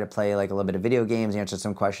 I tried to play like a little bit of video games, answered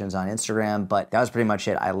some questions on Instagram, but that was pretty much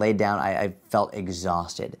it. I laid down, I felt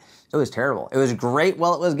exhausted. It was terrible. It was great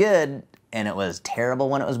while it was good, and it was terrible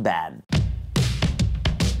when it was bad.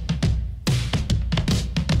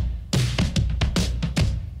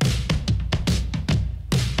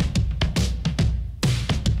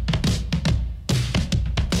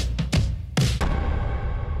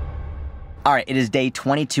 All right, it is day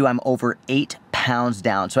 22. I'm over 8 pounds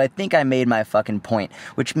down. So I think I made my fucking point,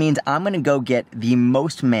 which means I'm gonna go get the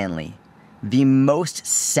most manly, the most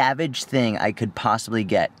savage thing I could possibly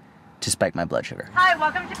get to spike my blood sugar. Hi,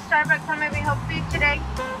 welcome to Starbucks. How may we help you today?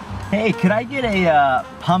 Hey, could I get a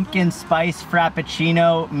pumpkin spice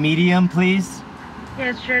frappuccino medium, please?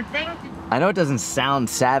 Yeah, sure thing. I know it doesn't sound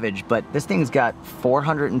savage, but this thing's got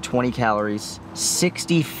 420 calories,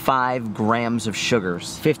 65 grams of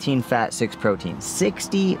sugars, 15 fat, 6 protein.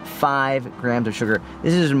 65 grams of sugar.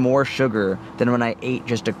 This is more sugar than when I ate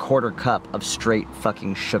just a quarter cup of straight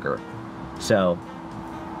fucking sugar. So,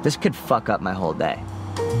 this could fuck up my whole day.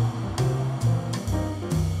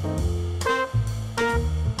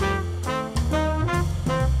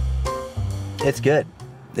 It's good.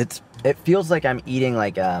 It feels like I'm eating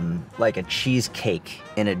like a cheesecake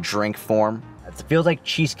in a drink form. It feels like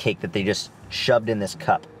cheesecake that they just shoved in this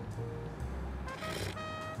cup.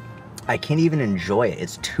 I can't even enjoy it.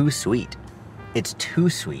 It's too sweet. It's too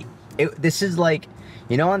sweet. This is like,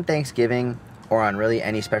 you know, on Thanksgiving or on really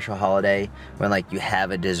any special holiday when like you have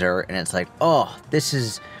a dessert and it's like, oh, this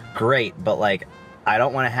is great, but like I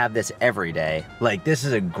don't want to have this every day. Like, this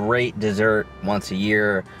is a great dessert once a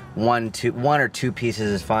year. One or two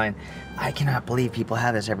pieces is fine. I cannot believe people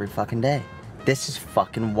have this every fucking day. This is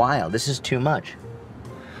fucking wild. This is too much.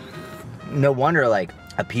 No wonder, like,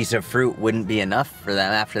 a piece of fruit wouldn't be enough for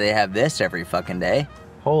them after they have this every fucking day.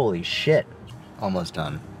 Holy shit. Almost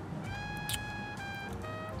done.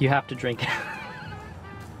 You have to drink it.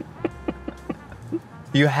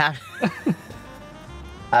 You have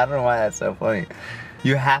I don't know why that's so funny.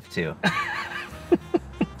 You have to.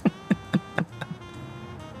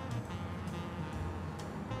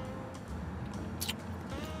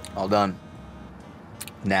 All done.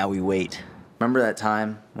 Now we wait. Remember that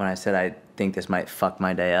time when I said I think this might fuck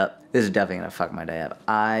my day up? This is definitely gonna fuck my day up.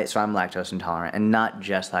 So I'm lactose intolerant, and not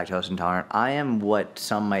just lactose intolerant. I am what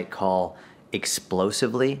some might call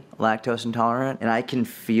explosively lactose intolerant, and I can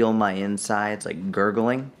feel my insides like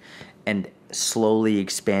gurgling and slowly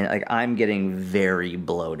expand. Like, I'm getting very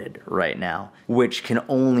bloated right now, which can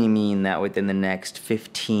only mean that within the next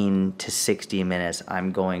 15 to 60 minutes,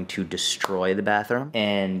 I'm going to destroy the bathroom,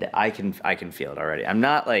 and I can feel it already. I'm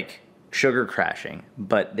not like sugar crashing,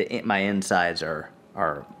 but my insides are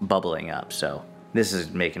bubbling up, so this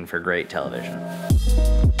is making for great television.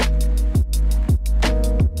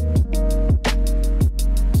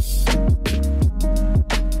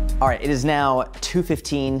 All right, it is now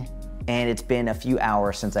 2:15, and it's been a few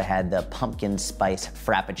hours since I had the pumpkin spice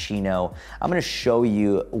frappuccino. I'm gonna show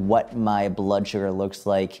you what my blood sugar looks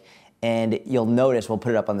like, and you'll notice, we'll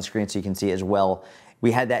put it up on the screen so you can see as well.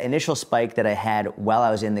 We had that initial spike that I had while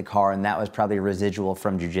I was in the car, and that was probably residual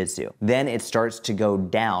from jiu-jitsu. Then it starts to go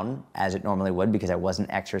down, as it normally would, because I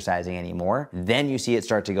wasn't exercising anymore. Then you see it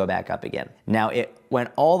start to go back up again. Now, it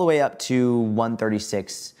went all the way up to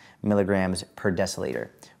 136 milligrams per deciliter,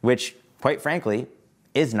 which, quite frankly,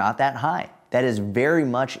 is not that high. That is very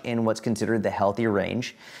much in what's considered the healthy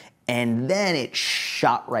range. And then it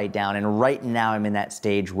shot right down, and right now I'm in that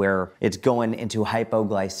stage where it's going into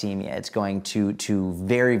hypoglycemia. It's going to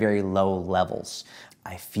very, very low levels.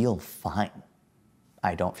 I feel fine.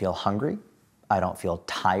 I don't feel hungry. I don't feel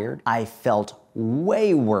tired. I felt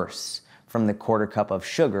way worse from the quarter cup of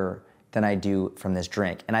sugar than I do from this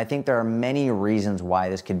drink. And I think there are many reasons why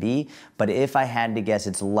this could be, but if I had to guess,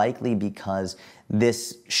 it's likely because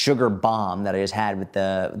this sugar bomb that I just had with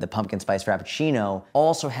the pumpkin spice frappuccino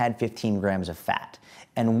also had 15 grams of fat.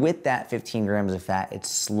 And with that 15 grams of fat, it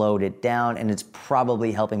slowed it down, and it's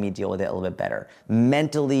probably helping me deal with it a little bit better.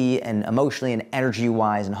 Mentally and emotionally and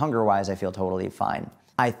energy-wise and hunger-wise, I feel totally fine.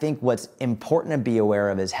 I think what's important to be aware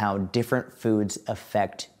of is how different foods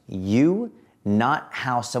affect you, not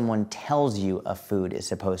how someone tells you a food is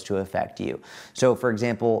supposed to affect you. So for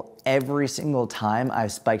example, every single time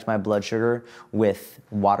I've spiked my blood sugar with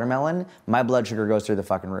watermelon, my blood sugar goes through the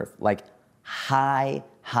fucking roof. Like high,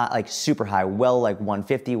 like super high, well like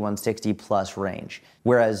 150, 160 plus range.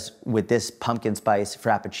 Whereas with this pumpkin spice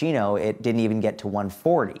frappuccino, it didn't even get to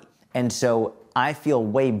 140. And so I feel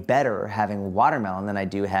way better having watermelon than I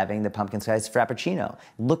do having the pumpkin spice frappuccino.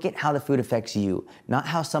 Look at how the food affects you, not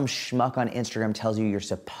how some schmuck on Instagram tells you you're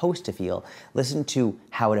supposed to feel. Listen to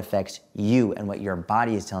how it affects you and what your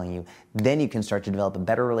body is telling you. Then you can start to develop a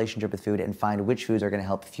better relationship with food and find which foods are gonna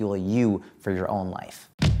help fuel you for your own life.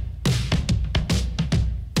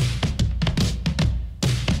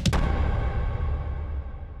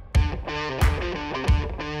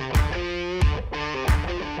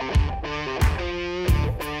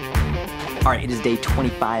 All right, it is day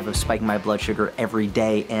 25 of spiking my blood sugar every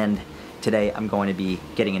day, and today I'm going to be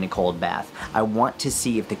getting in a cold bath. I want to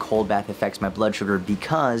see if the cold bath affects my blood sugar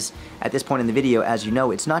because at this point in the video, as you know,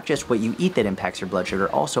 it's not just what you eat that impacts your blood sugar,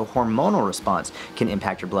 also hormonal response can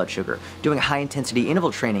impact your blood sugar. Doing high intensity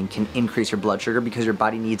interval training can increase your blood sugar because your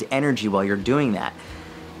body needs energy while you're doing that.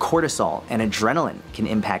 Cortisol and adrenaline can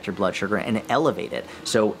impact your blood sugar and elevate it.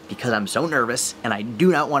 So because I'm so nervous and I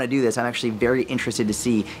do not want to do this, I'm actually very interested to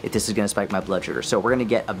see if this is going to spike my blood sugar. So we're going to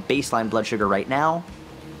get a baseline blood sugar right now.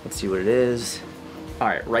 Let's see what it is. All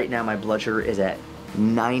right, right now my blood sugar is at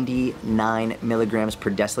 99 milligrams per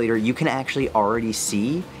deciliter. You can actually already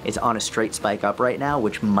see it's on a straight spike up right now,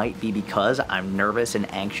 which might be because I'm nervous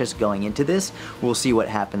and anxious going into this. We'll see what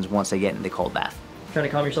happens once I get in the cold bath. Trying to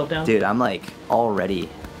calm yourself down? Dude, I'm like already...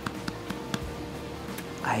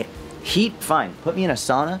 Heat, fine. Put me in a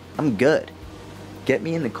sauna, I'm good. Get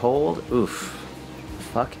me in the cold, oof.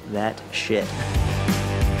 Fuck that shit.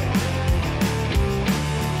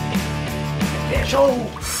 There we go.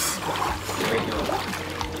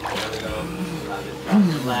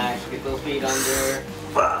 Relax, get those feet under.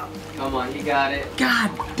 Come on, you got it.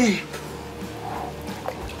 God damn.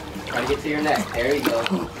 Try to get to your neck. There you go.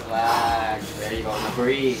 Relax. There you go. Now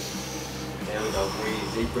breathe. There we go.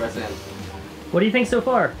 Breathe. Deep breath in. What do you think so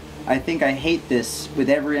far? I think I hate this with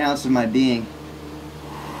every ounce of my being.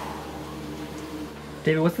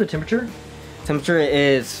 David, what's the temperature? Temperature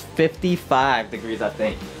is 55 degrees, I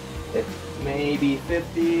think. It may be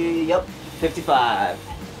 50, yep, 55.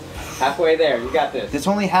 Halfway there, you got this. It's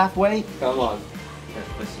only halfway? Come on.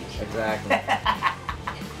 Exactly.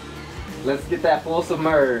 Let's get that full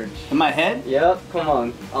submerge. In my head? Yep, come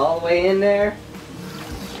on. All the way in there.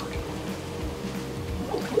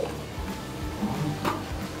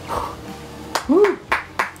 Woo!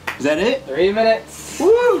 Is that it? 3 minutes. Woo!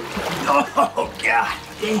 Oh, God.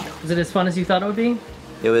 Damn. Is it as fun as you thought it would be?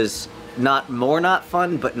 It was not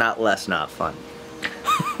fun, but not less not fun.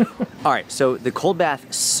 All right, so the cold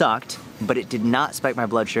bath sucked, but it did not spike my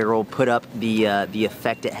blood sugar. We'll put up the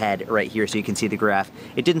effect it had right here so you can see the graph.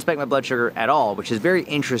 It didn't spike my blood sugar at all, which is very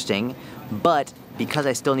interesting, but because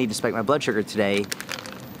I still need to spike my blood sugar today,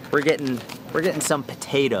 we're getting some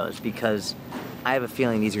potatoes because I have a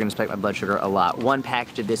feeling these are gonna spike my blood sugar a lot. One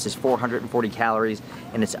package of this is 440 calories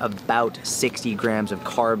and it's about 60 grams of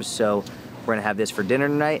carbs, so we're gonna have this for dinner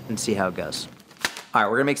tonight and see how it goes. All right,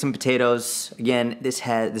 we're gonna make some potatoes. Again, this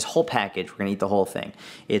whole package, we're gonna eat the whole thing.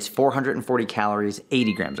 It's 440 calories,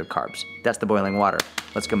 80 grams of carbs. That's the boiling water.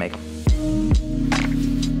 Let's go make them.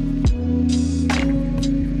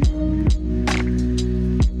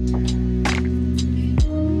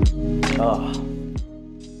 Oh.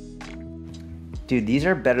 Dude, these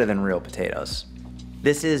are better than real potatoes.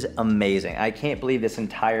 This is amazing. I can't believe this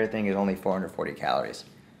entire thing is only 440 calories.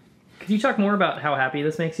 Could you talk more about how happy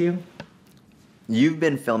this makes you? You've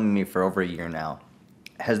been filming me for over a year now.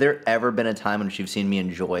 Has there ever been a time in which you've seen me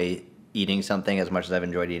enjoy eating something as much as I've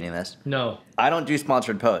enjoyed eating this? No. I don't do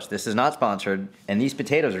sponsored posts. This is not sponsored. And these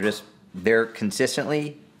potatoes are just, they're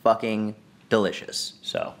consistently fucking delicious.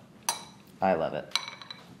 So, I love it.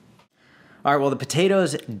 All right, well, the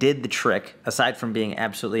potatoes did the trick. Aside from being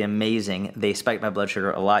absolutely amazing, they spiked my blood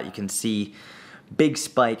sugar a lot. You can see big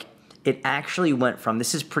spike. It actually went from,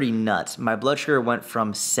 this is pretty nuts, my blood sugar went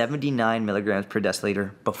from 79 milligrams per deciliter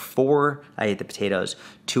before I ate the potatoes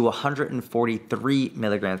to 143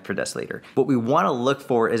 milligrams per deciliter. What we want to look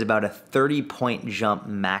for is about a 30-point jump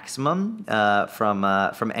maximum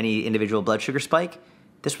from any individual blood sugar spike.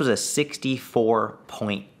 This was a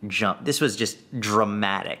 64-point jump. This was just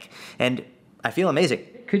dramatic, and I feel amazing.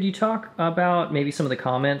 Could you talk about maybe some of the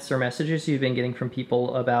comments or messages you've been getting from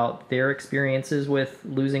people about their experiences with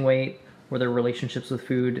losing weight or their relationships with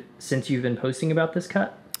food since you've been posting about this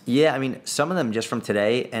cut? Yeah, I mean, some of them just from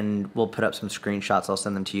today, and we'll put up some screenshots. I'll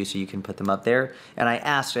send them to you so you can put them up there. And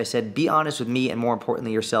I said, be honest with me and more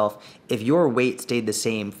importantly yourself. If your weight stayed the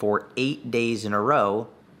same for 8 days in a row,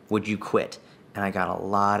 would you quit? And I got a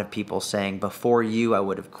lot of people saying, before you, I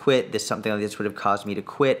would have quit. Something like this would have caused me to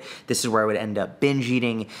quit. This is where I would end up binge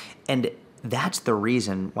eating. And that's the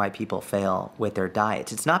reason why people fail with their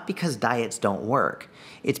diets. It's not because diets don't work.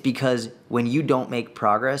 It's because when you don't make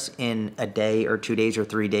progress in a day or 2 days or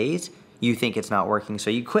 3 days, you think it's not working, so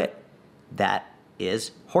you quit. That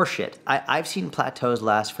is horseshit. I've seen plateaus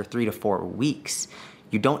last for 3 to 4 weeks.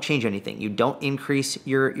 You don't change anything. You don't increase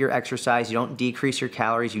your exercise. You don't decrease your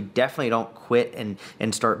calories. You definitely don't quit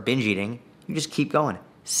and start binge eating. You just keep going.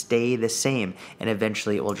 Stay the same, and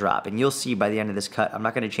eventually it will drop. And you'll see by the end of this cut, I'm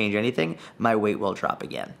not gonna change anything. My weight will drop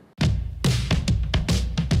again.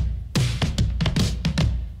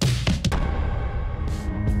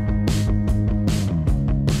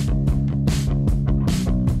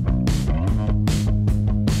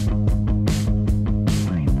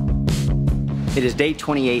 It is day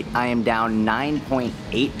 28. I am down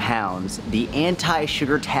 9.8 pounds. The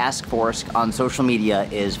anti-sugar task force on social media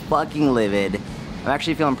is fucking livid. I'm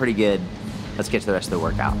actually feeling pretty good. Let's get to the rest of the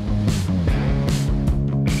workout.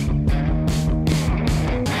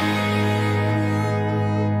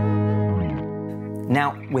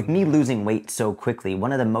 Now, with me losing weight so quickly,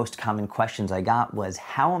 one of the most common questions I got was,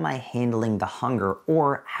 how am I handling the hunger,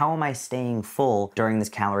 or how am I staying full during this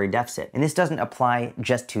calorie deficit? And this doesn't apply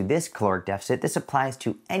just to this caloric deficit. This applies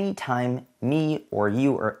to any time me or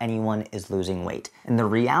you or anyone is losing weight. And the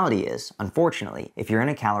reality is, unfortunately, if you're in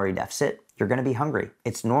a calorie deficit, you're gonna be hungry.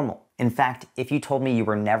 It's normal. In fact, if you told me you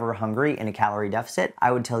were never hungry in a calorie deficit,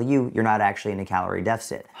 I would tell you you're not actually in a calorie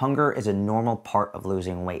deficit. Hunger is a normal part of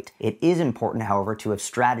losing weight. It is important, however, to have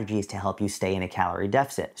strategies to help you stay in a calorie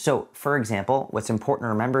deficit. So, for example, what's important to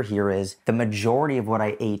remember here is the majority of what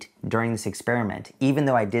I ate during this experiment, even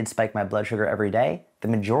though I did spike my blood sugar every day, the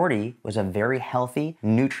majority was a very healthy,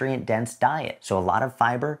 nutrient-dense diet. So a lot of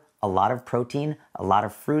fiber, a lot of protein, a lot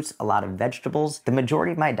of fruits, a lot of vegetables. The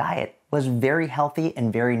majority of my diet was very healthy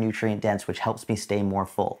and very nutrient dense, which helps me stay more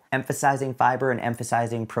full. Emphasizing fiber and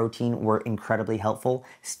emphasizing protein were incredibly helpful.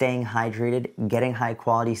 Staying hydrated, getting high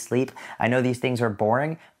quality sleep. I know these things are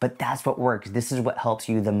boring, but that's what works. This is what helps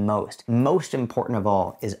you the most. Most important of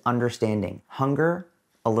all is understanding hunger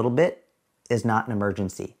a little bit is not an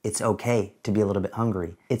emergency. It's okay to be a little bit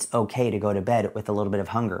hungry. It's okay to go to bed with a little bit of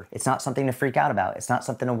hunger. It's not something to freak out about. It's not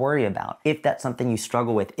something to worry about. If that's something you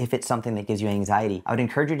struggle with, if it's something that gives you anxiety, I would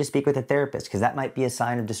encourage you to speak with a therapist, because that might be a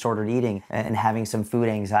sign of disordered eating and having some food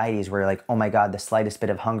anxieties where you're like, oh my God, the slightest bit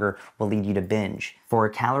of hunger will lead you to binge. For a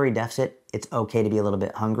calorie deficit, it's okay to be a little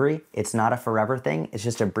bit hungry. It's not a forever thing. It's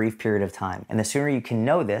just a brief period of time. And the sooner you can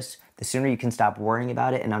know this, the sooner you can stop worrying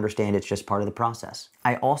about it and understand it's just part of the process.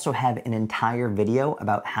 I also have an entire video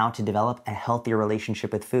about how to develop a healthier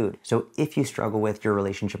relationship with food. So if you struggle with your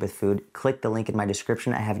relationship with food, click the link in my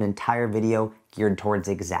description. I have an entire video geared towards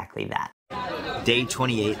exactly that. Day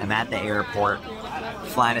 28, I'm at the airport,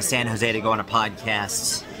 flying to San Jose to go on a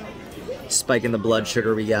podcast. Spiking the blood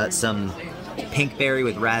sugar, we got some pink berry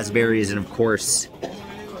with raspberries and of course,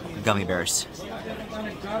 gummy bears.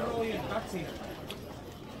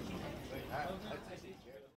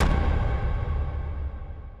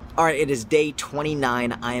 All right, it is day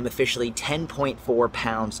 29. I am officially 10.4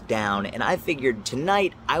 pounds down, and I figured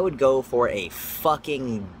tonight I would go for a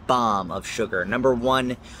fucking bomb of sugar. Number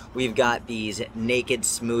one, we've got these naked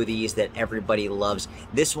smoothies that everybody loves.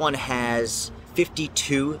 This one has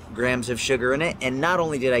 52 grams of sugar in it, and not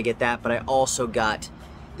only did I get that, but I also got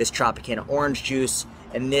this Tropicana orange juice,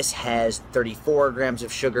 and this has 34 grams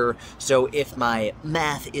of sugar. So if my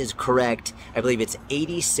math is correct, I believe it's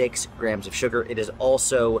 86 grams of sugar. It is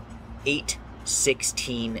also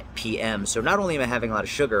 8:16 p.m. So not only am I having a lot of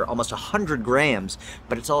sugar, almost 100 grams,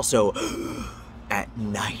 but it's also at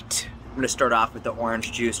night. I'm gonna start off with the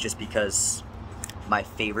orange juice just because my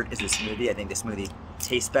favorite is the smoothie. I think the smoothie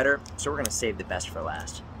tastes better, so we're gonna save the best for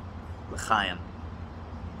last. L'chaim.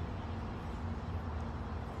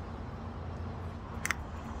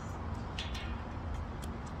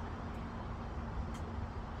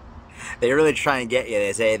 They really try and get you.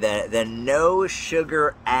 They say the no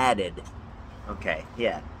sugar added. Okay,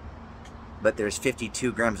 yeah. But there's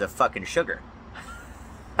 52 grams of fucking sugar.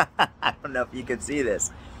 I don't know if you can see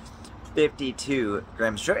this. 52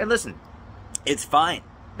 grams of sugar. And listen, it's fine.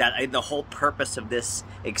 The whole purpose of this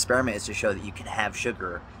experiment is to show that you can have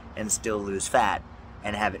sugar and still lose fat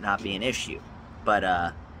and have it not be an issue.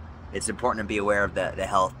 But it's important to be aware of the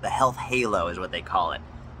health halo is what they call it.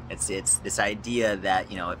 It's this idea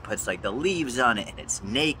that, you know, it puts like the leaves on it and it's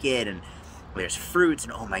naked and there's fruits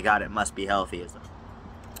and oh my God, it must be healthy.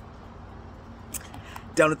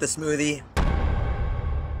 Done with the smoothie.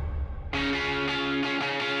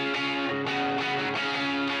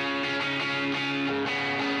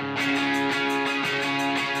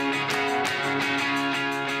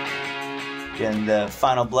 Getting the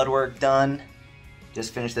final blood work done.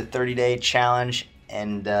 Just finished the 30-day challenge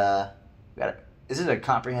and this is a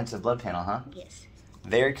comprehensive blood panel, huh? Yes.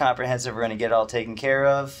 Very comprehensive. We're going to get it all taken care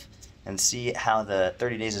of and see how the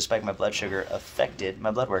 30 days of spiking my blood sugar affected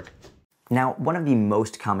my blood work. Now, one of the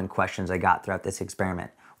most common questions I got throughout this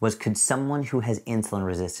experiment was, could someone who has insulin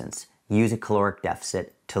resistance use a caloric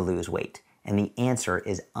deficit to lose weight? And the answer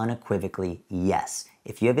is unequivocally yes.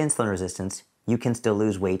 If you have insulin resistance, you can still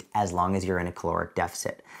lose weight as long as you're in a caloric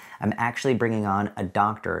deficit. I'm actually bringing on a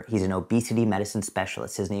doctor. He's an obesity medicine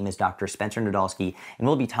specialist. His name is Dr. Spencer Nadolski, and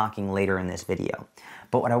we'll be talking later in this video.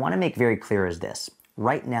 But what I want to make very clear is this.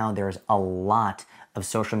 Right now, there's a lot of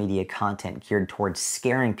social media content geared towards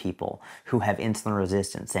scaring people who have insulin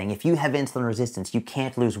resistance, saying if you have insulin resistance, you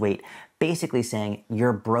can't lose weight. Basically saying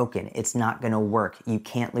you're broken. It's not going to work. You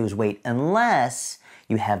can't lose weight unless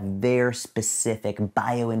you have their specific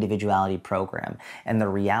bio-individuality program. And the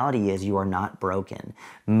reality is you are not broken.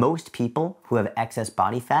 Most people who have excess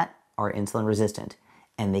body fat are insulin resistant,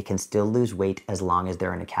 and they can still lose weight as long as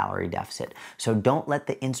they're in a calorie deficit. So don't let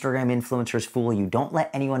the Instagram influencers fool you. Don't let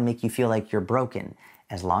anyone make you feel like you're broken.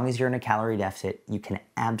 As long as you're in a calorie deficit, you can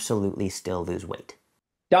absolutely still lose weight.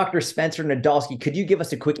 Dr. Spencer Nadolski, could you give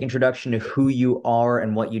us a quick introduction to who you are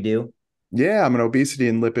and what you do? Yeah, I'm an obesity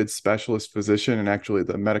and lipids specialist physician and actually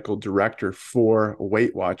the medical director for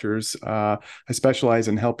Weight Watchers. I specialize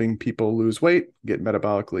in helping people lose weight, get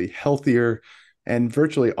metabolically healthier, and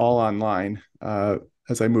virtually all online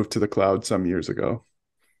as I moved to the cloud some years ago.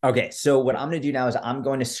 Okay, so what I'm going to do now is I'm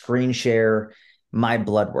going to screen share my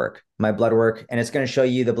blood work, and it's going to show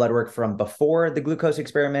you the blood work from before the glucose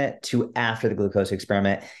experiment to after the glucose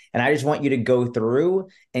experiment. And I just want you to go through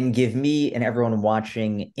and give me and everyone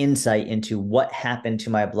watching insight into what happened to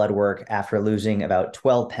my blood work after losing about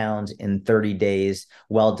 12 pounds in 30 days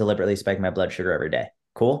while deliberately spiking my blood sugar every day.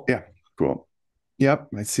 Cool? Yeah, cool. Yep,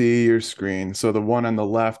 I see your screen. So the one on the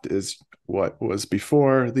left is what was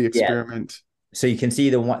before the experiment. So you can see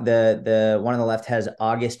the one on the left has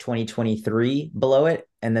August 2023 below it,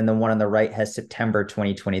 and then the one on the right has September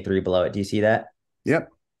 2023 below it. Do you see that? Yep.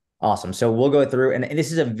 Awesome. So we'll go through, and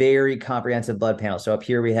this is a very comprehensive blood panel. So up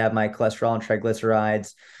here we have my cholesterol and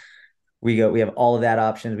triglycerides. We have all of that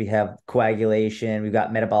options. We have coagulation. We've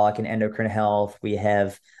got metabolic and endocrine health. We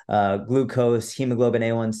have glucose, hemoglobin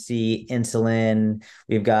A1C, insulin.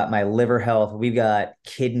 We've got my liver health. We've got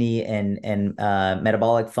kidney and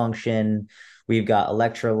metabolic function. We've got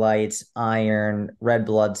electrolytes, iron, red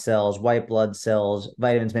blood cells, white blood cells,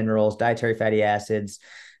 vitamins, minerals, dietary fatty acids,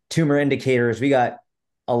 tumor indicators. We got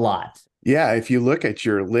a lot. Yeah, if you look at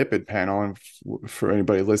your lipid panel, and for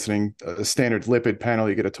anybody listening, a standard lipid panel,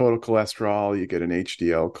 you get a total cholesterol, you get an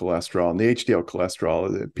HDL cholesterol. And the HDL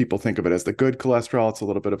cholesterol, people think of it as the good cholesterol. It's a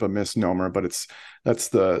little bit of a misnomer, but that's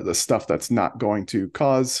the stuff that's not going to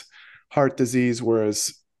cause heart disease,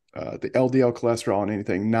 whereas the LDL cholesterol and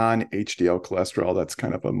anything non-HDL cholesterol, that's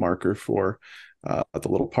kind of a marker for the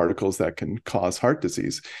little particles that can cause heart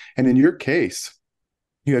disease. And in your case,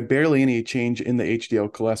 you had barely any change in the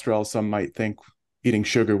HDL cholesterol. Some might think eating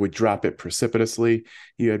sugar would drop it precipitously.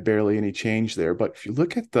 You had barely any change there. But if you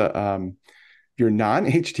look at the your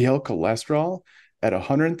non-HDL cholesterol at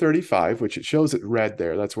 135, which it shows it red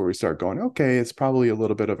there, that's where we start going, okay, it's probably a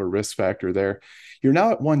little bit of a risk factor there. You're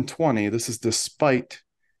now at 120. This is despite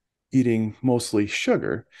eating mostly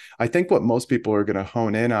sugar. I think what most people are going to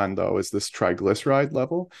hone in on, though, is this triglyceride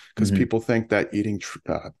level, because people think that eating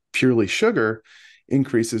purely sugar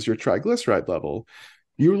increases your triglyceride level.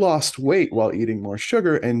 You lost weight while eating more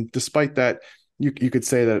sugar, and despite that, you could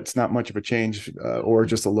say that it's not much of a change or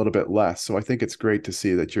just a little bit less. So I think it's great to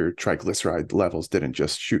see that your triglyceride levels didn't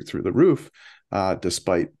just shoot through the roof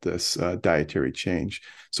despite this dietary change.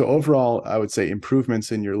 So overall, I would say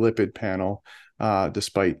improvements in your lipid panel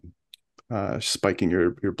despite spiking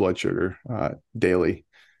your blood sugar daily.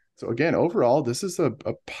 So again, overall, this is a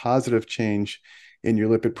positive change in your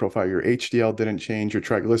lipid profile. Your HDL didn't change, your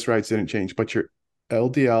triglycerides didn't change, but your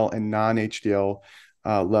LDL and non-HDL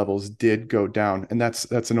levels did go down, and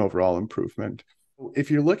that's an overall improvement.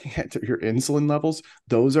 If you're looking at your insulin levels,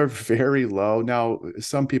 those are very low. Now,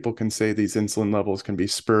 some people can say these insulin levels can be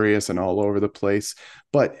spurious and all over the place,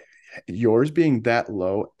 but yours being that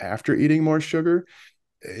low after eating more sugar,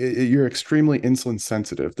 you're extremely insulin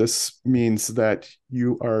sensitive. This means that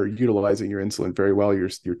you are utilizing your insulin very well.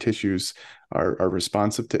 Your tissues are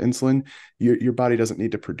responsive to insulin. Your body doesn't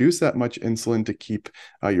need to produce that much insulin to keep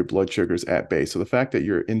your blood sugars at bay. So the fact that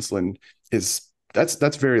your insulin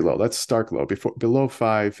that's very low. That's stark low. Below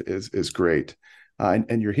 5 is great.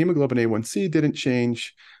 And your hemoglobin A1C didn't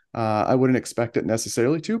change. I wouldn't expect it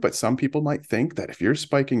necessarily to, but some people might think that if you're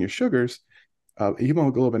spiking your sugars,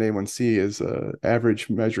 hemoglobin A1C is an average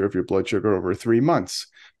measure of your blood sugar over 3 months.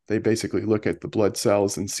 They basically look at the blood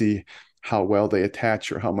cells and see how well they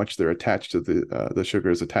attach or how much they're attached to the sugar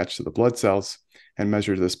is attached to the blood cells and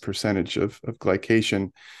measure this percentage of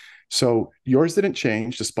glycation. So yours didn't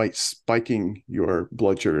change despite spiking your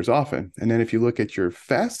blood sugars often. And then if you look at your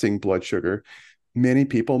fasting blood sugar, many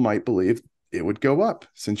people might believe it would go up.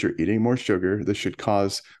 Since you're eating more sugar, this should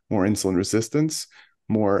cause more insulin resistance,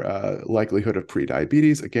 more likelihood of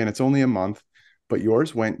prediabetes. Again, it's only a month, but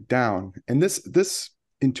yours went down. And this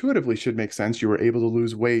intuitively should make sense. You were able to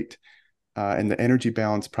lose weight, and the energy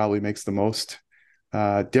balance probably makes the most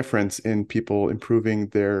difference in people improving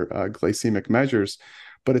their glycemic measures.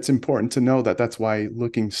 But it's important to know that that's why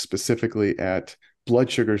looking specifically at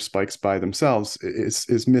blood sugar spikes by themselves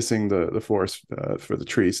is missing the forest for the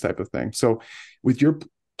trees type of thing. So with your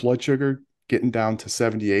blood sugar getting down to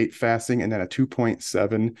 78 fasting and then a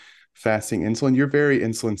 2.7 fasting insulin, you're very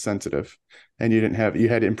insulin sensitive, and you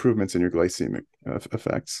had improvements in your glycemic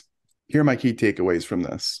effects. Here are my key takeaways from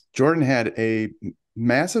this. Jordan had a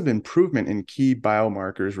massive improvement in key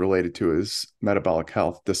biomarkers related to his metabolic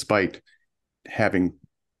health, despite having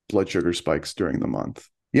blood sugar spikes during the month.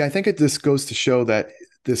 Yeah, I think this goes to show that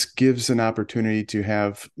this gives an opportunity to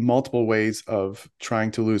have multiple ways of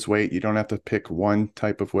trying to lose weight. You don't have to pick one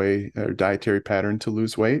type of way or dietary pattern to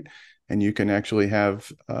lose weight, and you can actually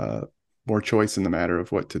have more choice in the matter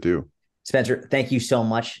of what to do. Spencer, thank you so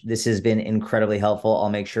much. This has been incredibly helpful. I'll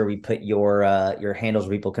make sure we put your handles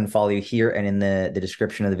where people can follow you here and in the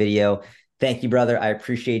description of the video. Thank you, brother. I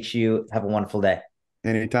appreciate you. Have a wonderful day.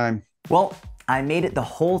 Anytime. Well, I made it the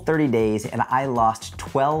whole 30 days and I lost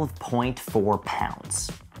 12.4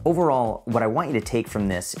 pounds. Overall, what I want you to take from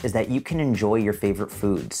this is that you can enjoy your favorite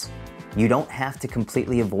foods. You don't have to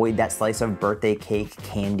completely avoid that slice of birthday cake,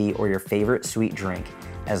 candy, or your favorite sweet drink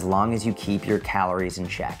as long as you keep your calories in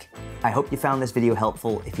check. I hope you found this video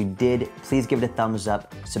helpful. If you did, please give it a thumbs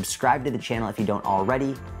up, subscribe to the channel if you don't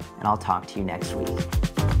already, and I'll talk to you next week.